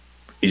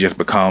 it just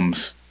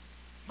becomes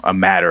a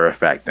matter of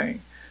fact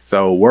thing.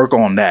 So work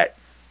on that,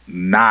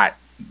 not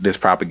this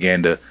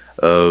propaganda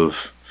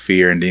of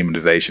fear and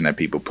demonization that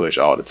people push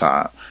all the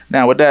time.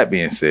 Now, with that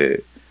being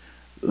said,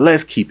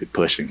 let's keep it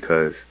pushing,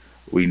 because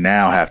we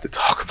now have to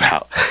talk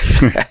about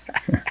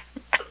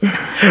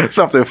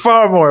something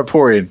far more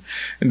important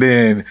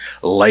than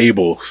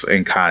labels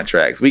and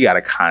contracts. We got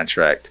a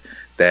contract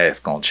that's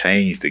going to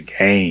change the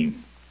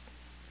game.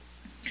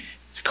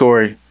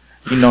 Kohrey,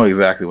 you know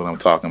exactly what I'm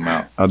talking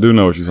about. I do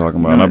know what you're talking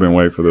about, and I've been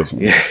waiting for this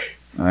one. Yeah.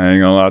 I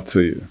ain't gonna lie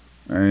to you.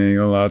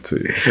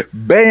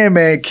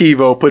 Bandman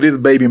Kevo put his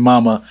baby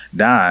mama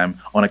DYME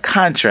on a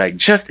contract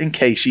just in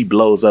case she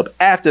blows up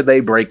after they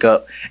break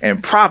up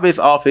and profits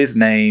off his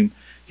name.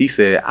 He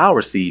said, I'll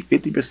receive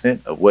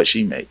 50% of what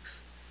she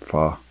makes.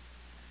 Fire.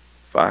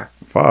 Fire.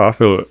 I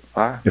feel it.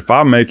 Fire. If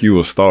I make you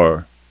a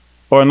star,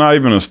 or not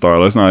even a star,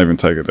 let's not even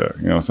take it there.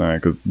 You know what I'm saying?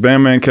 Because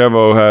Bandman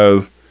Kevo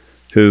has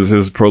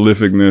his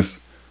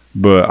prolificness,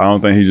 but I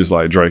don't think he just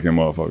like Drake and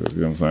motherfuckers.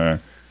 You know what I'm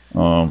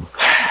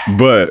saying?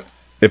 But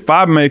if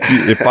I make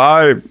you,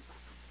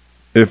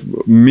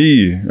 if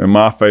me and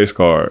my face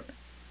card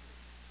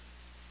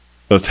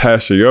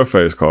attached to your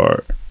face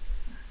card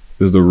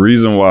is the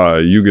reason why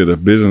you get a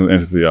business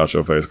entity out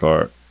your face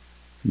card,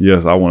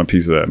 yes, I want a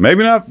piece of that.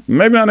 Maybe not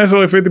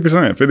necessarily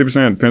 50%.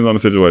 50% depends on the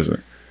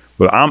situation.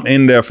 But I'm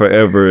in there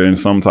forever in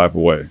some type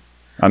of way.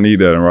 I need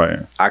that in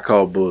writing. I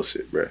call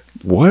bullshit, bro.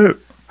 What?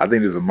 I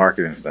think it's a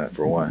marketing stunt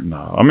for one.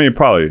 No, I mean,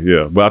 probably,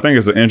 yeah. But I think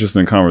it's an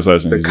interesting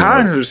conversation. The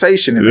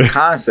conversation and the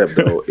concept,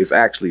 though, is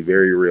actually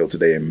very real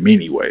today in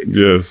many ways.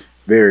 Yes.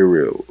 Very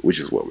real, which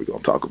is what we're going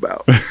to talk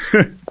about.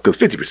 Because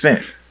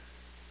 50%,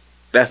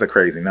 that's a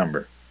crazy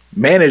number.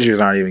 Managers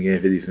aren't even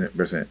getting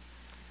 50%.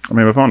 I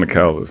mean, if I'm the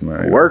catalyst,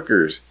 man.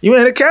 Workers. You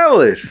ain't a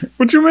catalyst.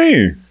 What you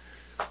mean?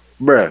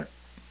 Bruh.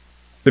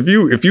 If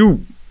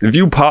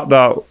you popped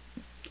out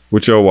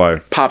with your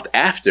wife. Popped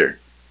after.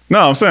 No,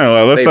 I'm saying,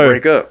 like, let's say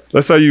break up.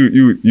 Let's say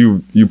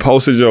you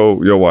posted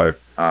your wife,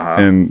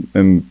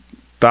 and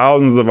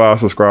thousands of our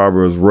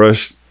subscribers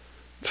rushed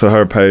to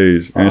her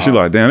page, and she's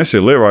like, "Damn, this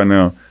shit lit right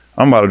now.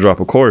 I'm about to drop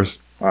a course."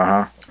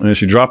 And then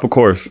she drop a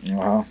course,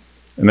 and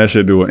that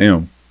shit do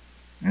an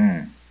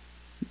M.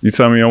 You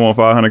tell me you don't want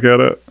 500K of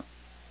that?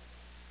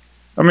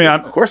 I mean,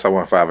 of course I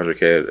want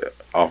 500K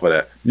off of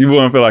that. You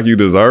wouldn't feel like you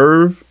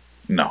deserve?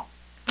 No.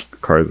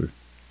 Crazy.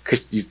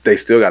 Because they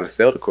still got to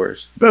sell the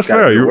course. That's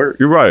fair. You're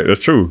right.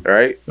 That's true.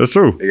 Right? That's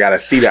true. They got to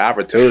see the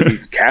opportunity,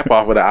 cap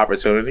off of the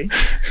opportunity.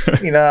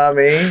 You know what I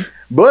mean?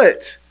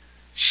 But,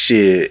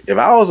 shit, if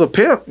I was a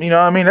pimp, you know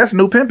what I mean? That's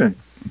new pimping.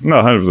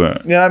 No,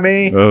 100%. You know what I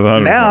mean?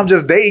 Now I'm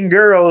just dating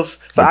girls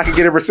so I can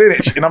get a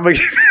percentage. And I'm like,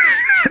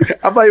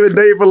 I'm not even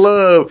dating for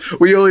love.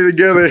 We only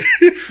together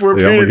for a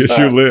period of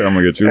time. I'm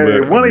gonna get you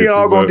lit. One of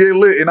y'all gonna get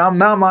lit, and I'm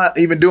not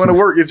even doing the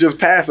work. It's just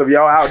passive.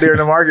 Y'all out there in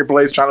the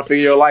marketplace trying to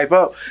figure your life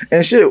out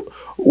and shit.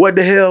 What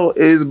the hell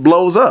is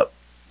blows up?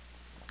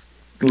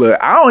 Look,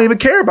 I don't even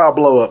care about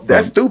blow up.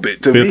 That's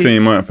stupid to me.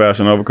 15-month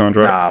Fashion Nova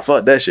contract. Nah,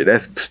 fuck that shit.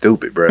 That's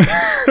stupid, bro.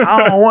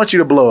 I don't want you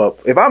to blow up.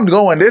 If I'm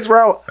going this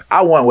route,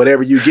 I want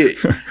whatever you get.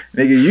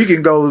 Nigga, you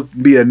can go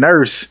be a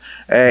nurse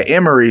at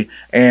Emory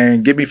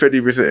and give me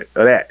 50%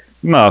 of that.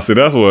 Nah, see,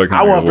 that's what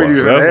I want 50%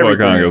 of everything. That's what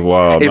kind of gets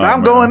wild. If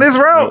I'm going this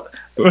route,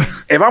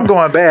 if I'm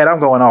going bad, I'm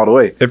going all the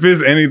way. If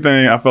it's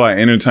anything, I feel like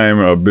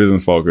entertainment or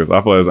business focus,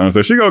 I feel like it's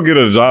unsafe. She go get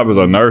a job as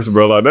a nurse,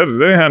 bro. Like that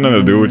ain't had nothing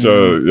to do with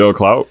your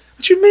clout.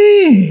 What you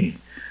mean?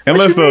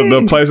 Unless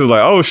the place is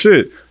like, oh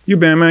shit, you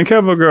Bandman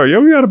Kevo girl.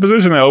 Yo, we got a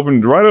position that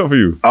opened right up for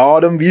you.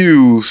 All them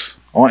views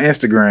on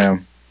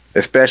Instagram,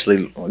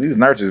 especially these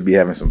nurses be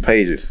having some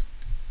pages.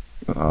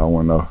 I don't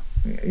want to know.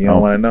 You don't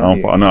want to know?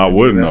 No, I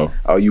wouldn't know.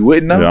 Oh, you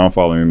wouldn't know? Yeah, I don't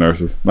follow any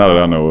nurses. Not that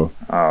I know of.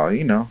 Oh,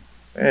 you know.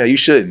 Yeah, you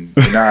shouldn't.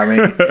 You know what I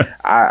mean?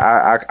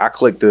 I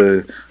click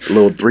the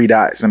little 3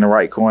 dots in the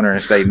right corner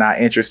and say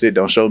not interested.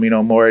 Don't show me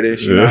no more of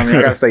this. You know what I mean?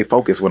 I gotta stay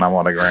focused when I'm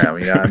on the gram.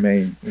 You know what I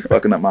mean? You're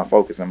fucking up my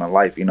focus in my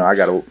life. You know, I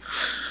got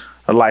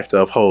a life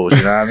to uphold.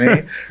 You know what I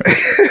mean?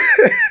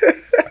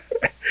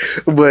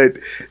 But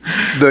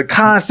the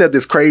concept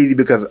is crazy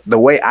because the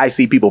way I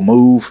see people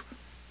move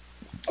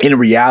in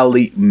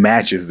reality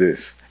matches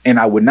this. And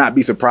I would not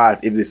be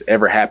surprised if this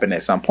ever happened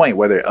at some point,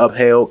 whether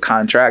upheld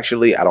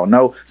contractually, I don't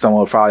know.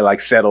 Someone would probably like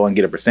settle and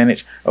get a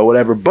percentage or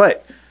whatever.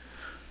 But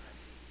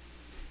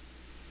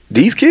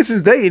these kids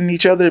is dating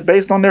each other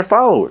based on their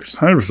followers.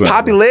 100%.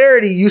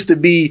 Popularity used to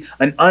be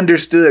an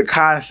understood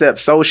concept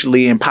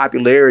socially, and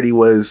popularity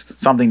was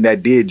something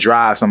that did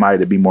drive somebody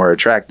to be more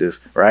attractive,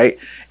 right?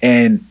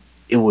 And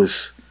it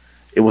was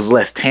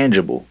less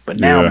tangible. But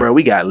now, bro,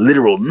 we got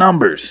literal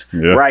numbers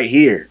right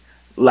here.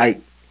 Like,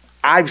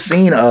 I've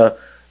seen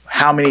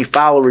how many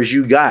followers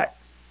you got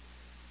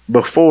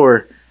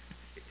before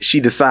she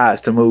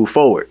decides to move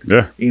forward.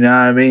 Yeah. You know what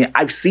I mean?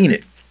 I've seen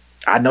it.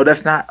 I know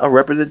that's not a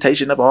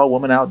representation of all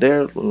women out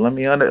there. Let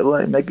me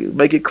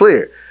make it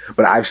clear.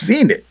 But I've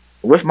seen it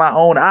with my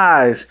own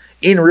eyes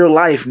in real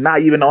life, not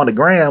even on the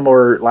gram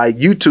or like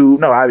YouTube.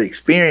 No, I've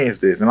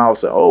experienced this. And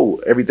also,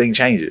 everything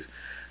changes.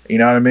 You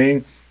know what I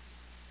mean?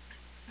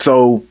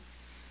 So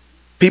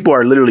people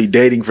are literally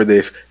dating for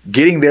this,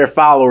 getting their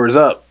followers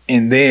up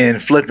and then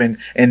flipping.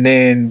 And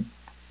then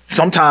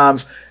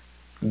sometimes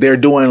they're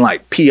doing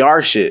like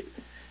PR shit,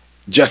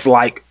 just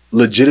like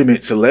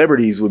legitimate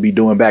celebrities would be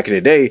doing back in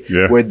the day,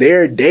 where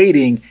they're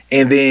dating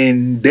and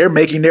then they're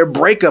making their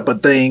breakup a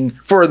thing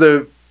for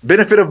the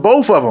benefit of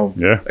both of them.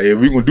 Yeah. Hey, if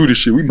we're gonna do this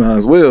shit, we might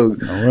as well.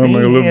 Make a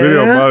little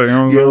video about it. You know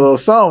what I'm get a little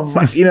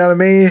something. You know what I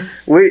mean?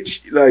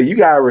 Which you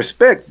gotta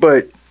respect,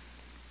 but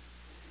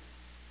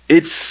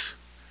it's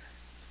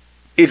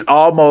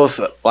almost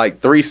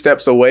like 3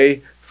 steps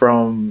away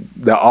from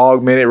the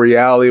augmented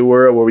reality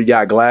world where we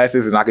got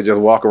glasses and I could just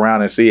walk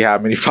around and see how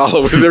many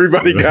followers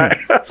everybody got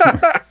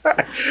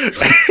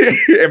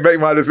and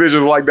make my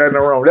decisions like that in the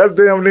room. That's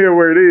damn near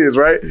where it is,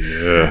 right?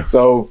 Yeah.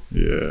 So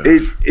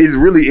it's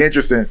really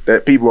interesting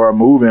that people are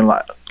moving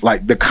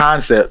like the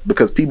concept,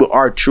 because people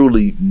are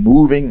truly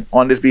moving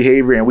on this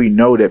behavior, and we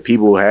know that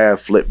people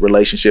have flipped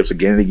relationships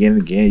again and again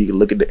and again. You can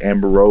look at the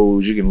Amber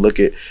Rose, you can look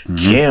at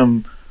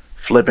Kim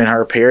flipping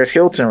her Paris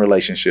Hilton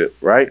relationship,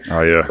 right?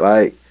 Oh yeah.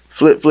 Like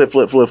flip,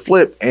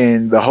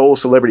 and the whole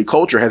celebrity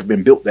culture has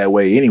been built that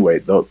way anyway.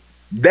 Though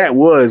that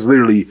was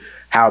literally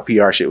how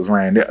PR shit was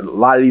ran. A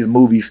lot of these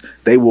movies,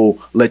 they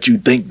will let you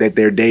think that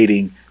they're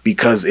dating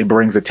because it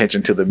brings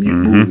attention to the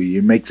movie.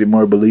 It makes it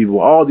more believable.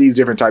 All these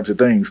different types of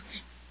things.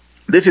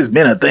 This has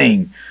been a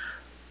thing.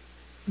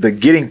 The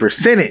getting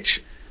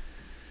percentage,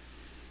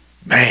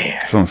 man.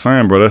 That's what I'm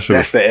saying, bro.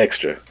 That's the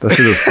extra. That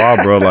shit is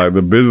far, bro. Like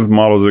the business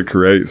models it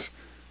creates.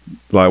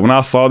 Like when I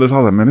saw this, I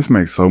was like, man, this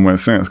makes so much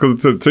sense.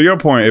 Because to your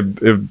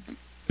point,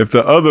 if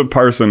the other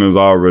person is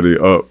already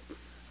up,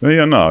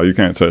 then no, you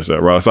can't touch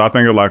that, right? So I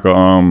think of like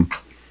a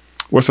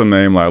what's her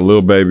name, like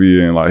Lil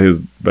Baby and like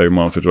his baby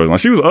mom situation.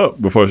 Like she was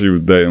up before she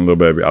was dating Lil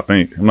Baby. I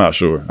think. I'm not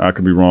sure. I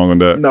could be wrong on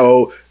that.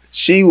 No,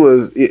 she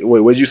was. Wait,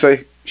 what'd you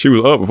say? She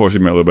was up before she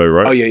met Lil Baby,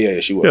 right? Oh yeah,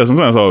 she was. Yeah,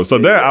 sometimes so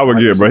that I would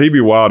get, but he'd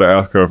be wild to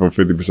ask her for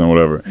 50%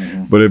 whatever.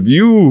 But if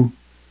you,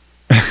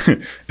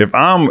 if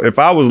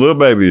I was Lil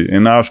Baby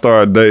and I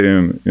started dating,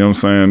 you know what I'm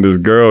saying, this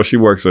girl, she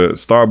works at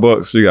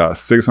Starbucks, she got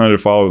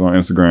 600 followers on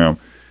Instagram,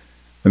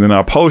 and then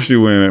I post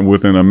you in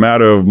within a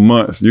matter of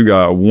months, you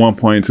got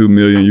 1.2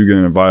 million, you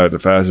getting invited to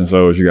fashion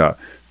shows, you got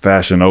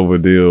Fashion Over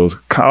deals,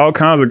 all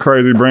kinds of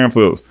crazy brand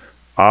flips.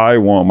 I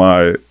want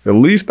my at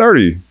least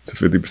 30 to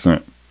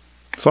 50%.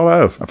 That's all I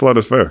ask. I feel like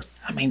that's fair.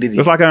 I mean,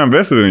 it's like I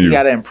invested in you. You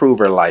got to improve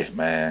her life,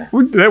 man.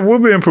 That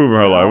would be improving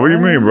her life. What do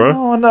you mean, bro?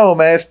 Oh no,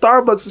 man.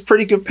 Starbucks is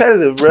pretty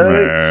competitive, bro.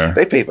 Man.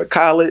 They pay for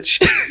college.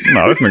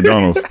 No, it's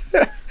McDonald's.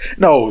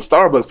 No,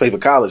 Starbucks pay for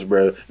college,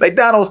 bro.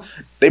 McDonald's,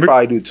 they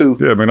probably do too.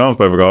 Yeah, McDonald's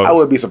pay for college. I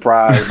wouldn't be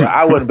surprised, but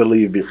I wouldn't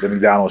believe the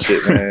McDonald's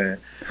shit, man.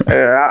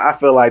 I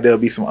feel like there'll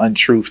be some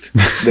untruth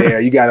there.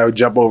 You got to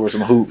jump over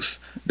some hoops.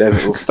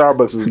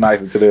 Starbucks is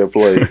nicer to their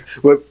employees,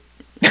 but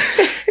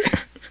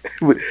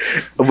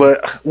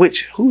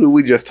who did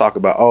we just talk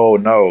about? Oh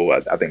no,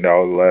 I think that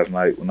was last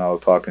night when I was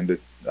talking to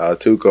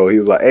Tuco. He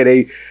was like,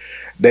 "Hey,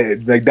 they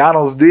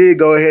McDonald's did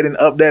go ahead and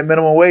up that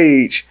minimum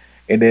wage,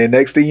 and then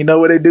next thing you know,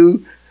 what they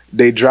do?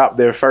 They drop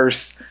their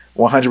first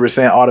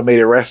 100%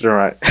 automated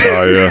restaurant."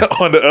 Oh yeah.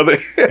 On the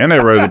other, and they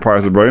raised the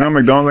prices, bro. You know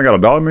McDonald's ain't got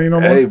a dollar menu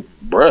no more. Hey,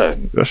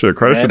 bruh, that shit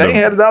crazy. Man, they ain't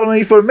had a dollar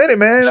menu for a minute,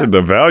 man. Shit,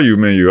 the value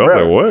menu. I was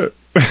like, what?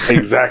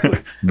 Exactly.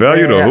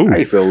 Value to who? I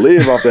used to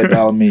live off that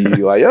dollar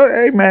menu. Like,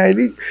 hey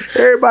man,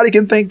 everybody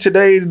can think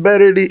today is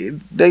better.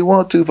 They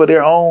want to for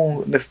their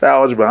own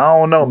nostalgia, but I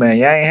don't know, man.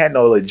 Y'all ain't had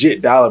no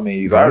legit dollar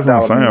menus. That's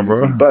what I'm saying,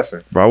 bro.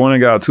 Bussin'. Bro, I went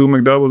and got 2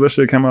 McDoubles. That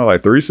shit came out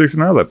like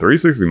 $3.69. I was like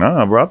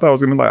 $3.69, bro. I thought it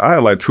was gonna be like I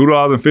had like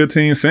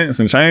 $2.15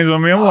 and change on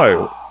me. I'm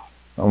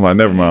like,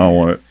 never mind. I don't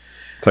want it.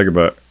 Take it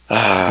back.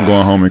 I'm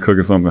going home and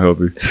cooking something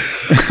healthy.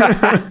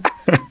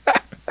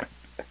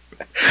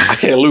 I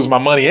can't lose my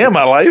money and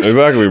my life.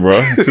 Exactly, bro.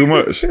 Too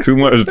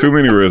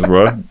many risks,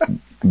 bro.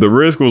 The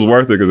risk was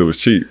worth it because it was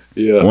cheap.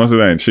 Yeah. Once it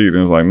ain't cheap,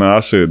 then it's like, nah, I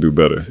should do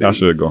better. I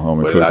should go home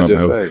and cook something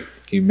healthy.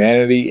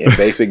 Humanity and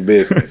basic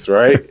business,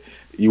 right?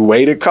 You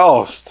weigh the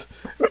cost.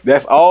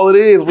 That's all it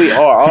is. We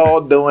are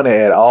all doing it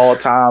at all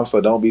times,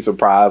 so don't be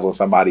surprised when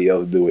somebody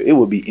else do it. It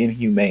would be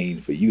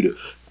inhumane for you to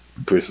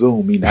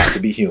presume me not to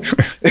be human.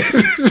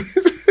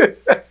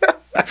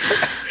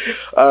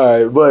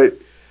 All right, but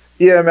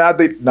yeah, man,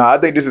 I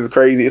think this is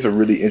crazy. It's a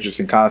really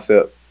interesting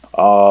concept.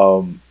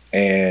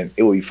 And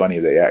it would be funny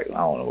if they I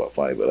don't know what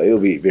funny, but it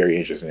would be very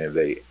interesting if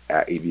they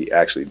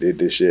actually did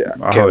this shit.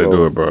 I hope they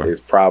do it, bro.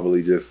 It's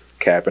probably just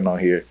capping on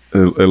here.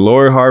 If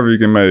Lori Harvey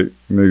can make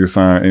niggas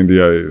sign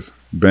NDAs,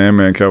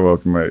 Bandman Kevo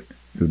can make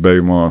his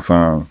baby mom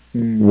sign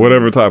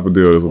whatever type of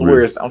deal this will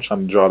be. I'm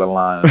trying to draw the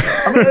line.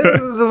 I mean,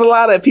 there's a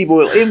lot of people.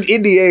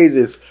 NDAs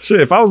is shit.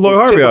 If I was Lori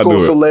Harvey, I'd do it.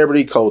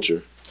 Celebrity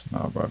culture.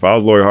 Nah, bro. If I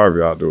was Lori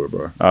Harvey, I'd do it,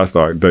 bro. I'd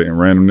start dating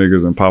random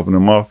niggas and popping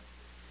them off.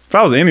 If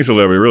I was any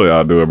celebrity, really,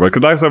 I'd do it, bro.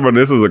 Because like I said, bro,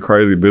 this is a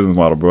crazy business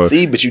model, bro.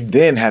 See, but you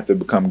then have to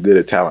become good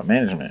at talent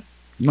management.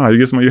 No,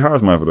 you hire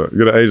somebody for that. You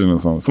get an agent or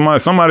something.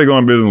 Somebody go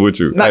in business with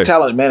you. Not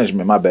talent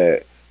management, my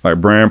bad. Like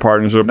brand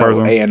partnership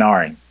person?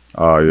 A&Ring.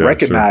 Oh, yeah.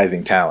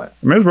 Recognizing talent.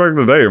 I mean, it's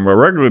regular dating, bro.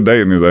 Regular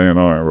dating is A&R,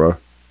 bro.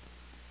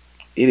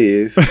 It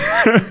is.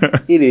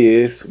 It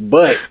is.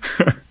 But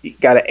you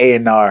got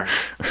an A&R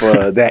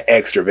for that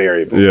extra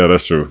variable. Yeah,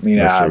 that's true. You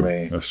know that's what true. I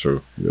mean? That's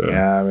true. Yeah. You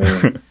know what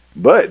I mean?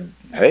 But,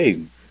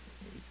 hey,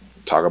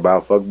 talk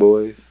about fuck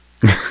boys.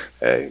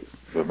 Hey,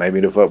 but maybe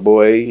the fuck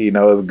boy, you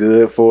know, is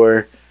good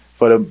for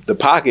the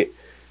pocket.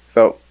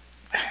 So,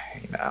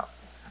 you know,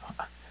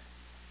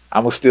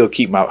 I'm gonna still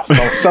keep my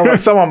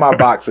some of my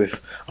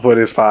boxes for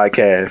this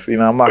podcast. You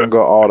know, I'm not gonna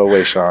go all the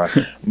way, Sean.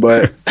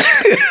 But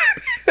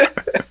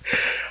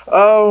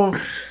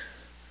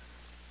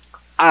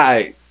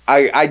I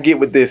get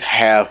with this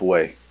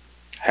halfway.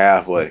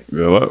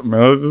 Yeah,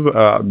 man,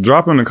 just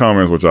drop in the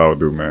comments what y'all would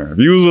do, man. If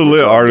you was a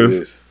lit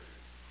artist,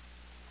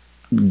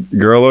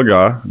 girl or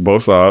guy,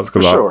 both sides,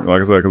 because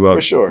like I said,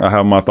 because I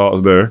have my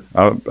thoughts there.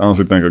 I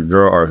honestly think a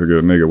girl artist could get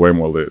a nigga way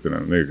more lit than a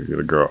nigga could get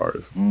a girl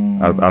artist.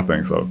 I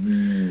think so.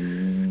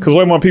 Because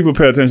way more people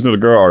pay attention to the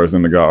girl artist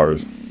than the guy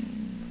artist.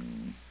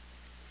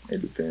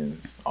 It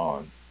depends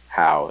on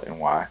how and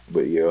why.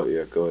 But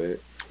yeah, go ahead.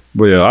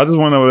 But yeah, I just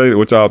want to know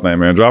what y'all think,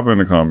 man. Drop it in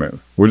the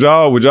comments. Would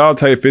y'all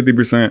take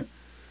 50%,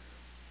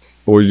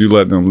 or would you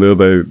let them live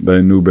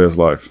their new best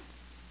life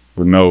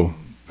with no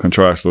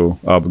contractual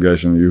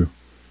obligation to you?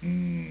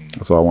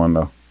 That's what I want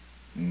to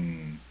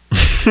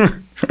know.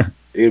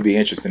 It'd be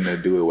interesting to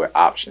do it with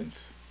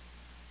options.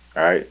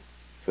 All right.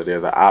 So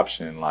there's an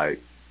option,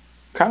 like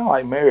kind of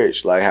like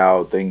marriage, like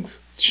how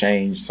things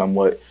change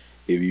somewhat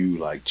if you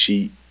like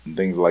cheat and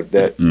things like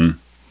that. You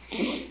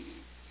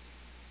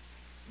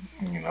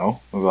know,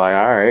 it was like,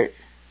 all right,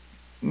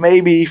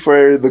 maybe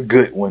for the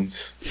good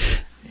ones,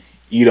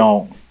 you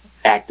don't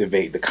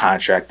activate the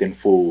contract in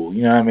full.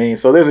 You know what I mean?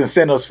 So there's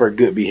incentives for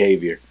good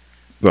behavior.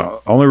 The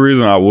only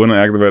reason I wouldn't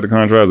activate the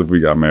contract is if we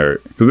got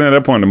married. Because then at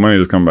that point, the money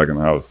just come back in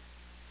the house.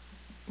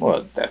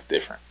 Well, that's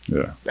different.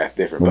 Yeah. That's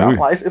different. But I'm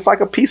like, it's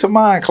like a peace of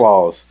mind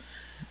clause.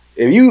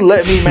 If you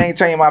let me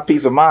maintain my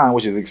peace of mind,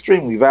 which is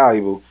extremely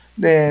valuable,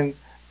 then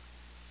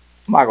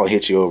I'm not going to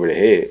hit you over the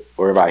head.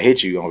 Or if I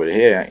hit you over the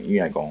head,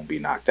 you ain't going to be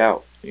knocked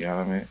out. You know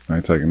what I mean? I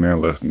ain't taking that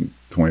less than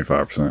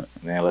 25%.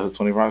 Then less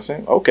than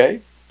 25%?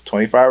 Okay.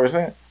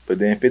 25%. But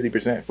then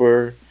 50%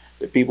 for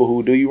the people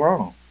who do you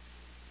wrong.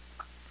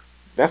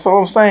 That's all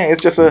I'm saying.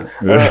 It's just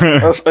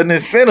an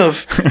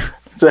incentive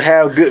to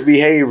have good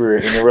behavior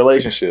in a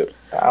relationship.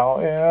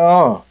 But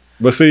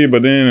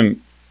then,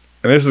 and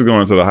this is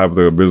going to the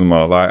hypothetical business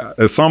model. Like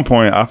at some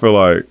point, I feel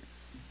like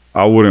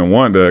I wouldn't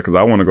want that because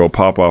I want to go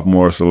pop off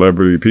more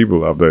celebrity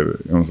people I've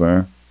dated. You know what I'm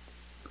saying?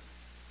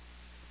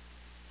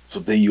 So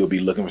then you would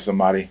be looking for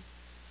somebody.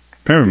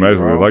 Pimping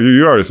basically, like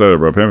you already said it,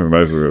 bro. Pimping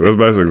basically, that's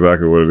basically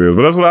exactly what it is.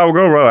 But that's what I would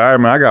go, bro. Like, all right,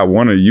 man, I got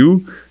one of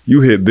you.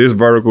 You hit this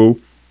vertical.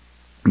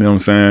 You know what I'm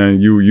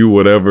saying? You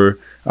whatever.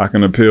 I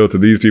can appeal to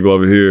these people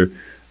over here.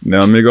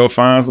 Now let me go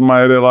find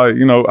somebody that like,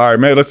 you know, all right,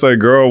 man, let's say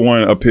girl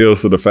one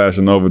appeals to the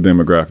Fashion Nova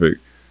demographic.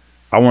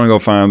 I want to go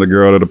find the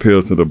girl that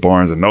appeals to the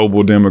Barnes &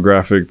 Noble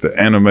demographic, the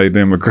anime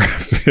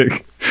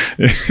demographic,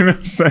 you know what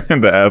I'm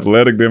saying? The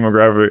athletic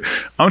demographic.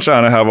 I'm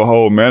trying to have a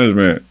whole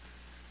management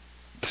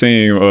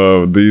team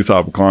of these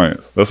type of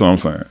clients. That's what I'm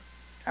saying.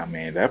 I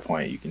mean, at that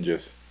point, you can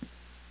just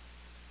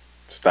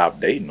stop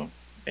dating them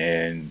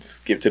and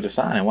skip to the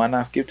signing. Why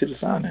not skip to the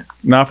signing?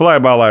 Now, I feel like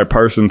about like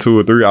person 2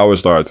 or 3, I would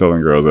start telling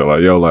girls that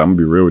like, yo, like, I'm gonna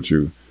be real with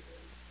you.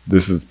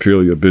 This is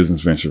purely a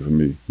business venture for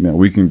me. Now,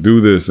 we can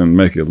do this and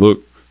make it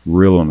look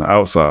real on the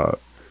outside.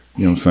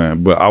 You know what I'm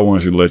saying? But I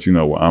want you to let you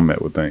know where I'm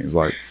at with things.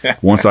 Like,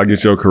 once I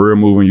get your career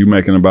moving, you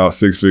making about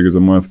 6 figures a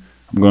month,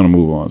 I'm going to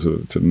move on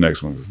to the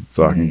next one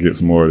so I can get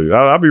some more of these.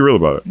 I'll be real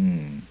about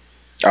it.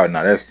 Oh,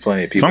 no, there's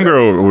plenty of people. Some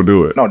girl will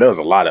do it. No, there's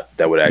a lot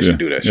that would actually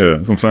do that shit. Yeah,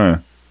 that's what I'm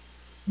saying.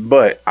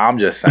 But I'm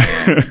just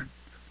saying,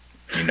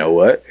 you know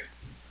what?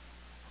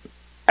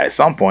 At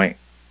some point,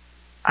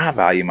 I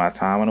value my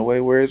time in a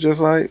way where it's just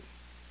like,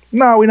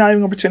 no, we're not even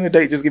going to pretend to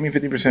date. Just give me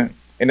 50%.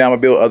 And then I'm going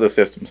to build other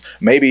systems.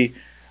 Maybe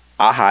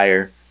I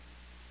hire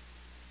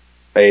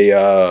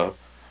a,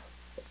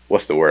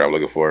 what's the word I'm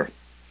looking for?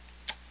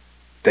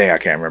 Dang, I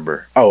can't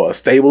remember. Oh, a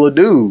stable of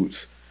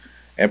dudes.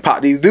 And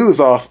pop these dudes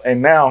off,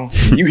 and now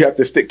you have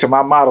to stick to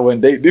my model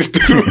and date this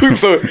dude.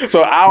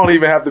 so I don't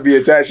even have to be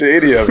attached to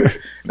any of it.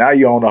 Now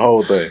you own the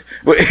whole thing.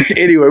 But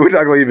anyway, we're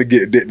not gonna even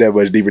get that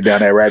much deeper down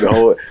that rabbit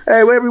hole.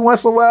 Hey, well, every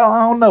once in a while,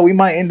 I don't know, we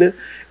might end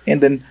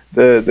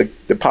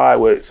the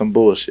pod with some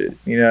bullshit.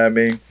 You know what I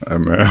mean?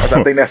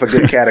 I think that's a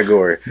good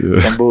category.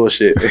 Yeah. Some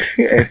bullshit.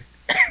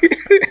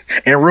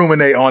 And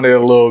ruminate on it a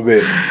little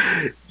bit.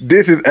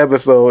 This is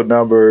episode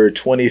number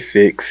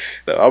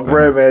 26. I'm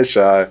Brandman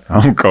Sean.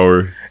 I'm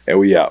Kohrey. And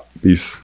we out. Peace.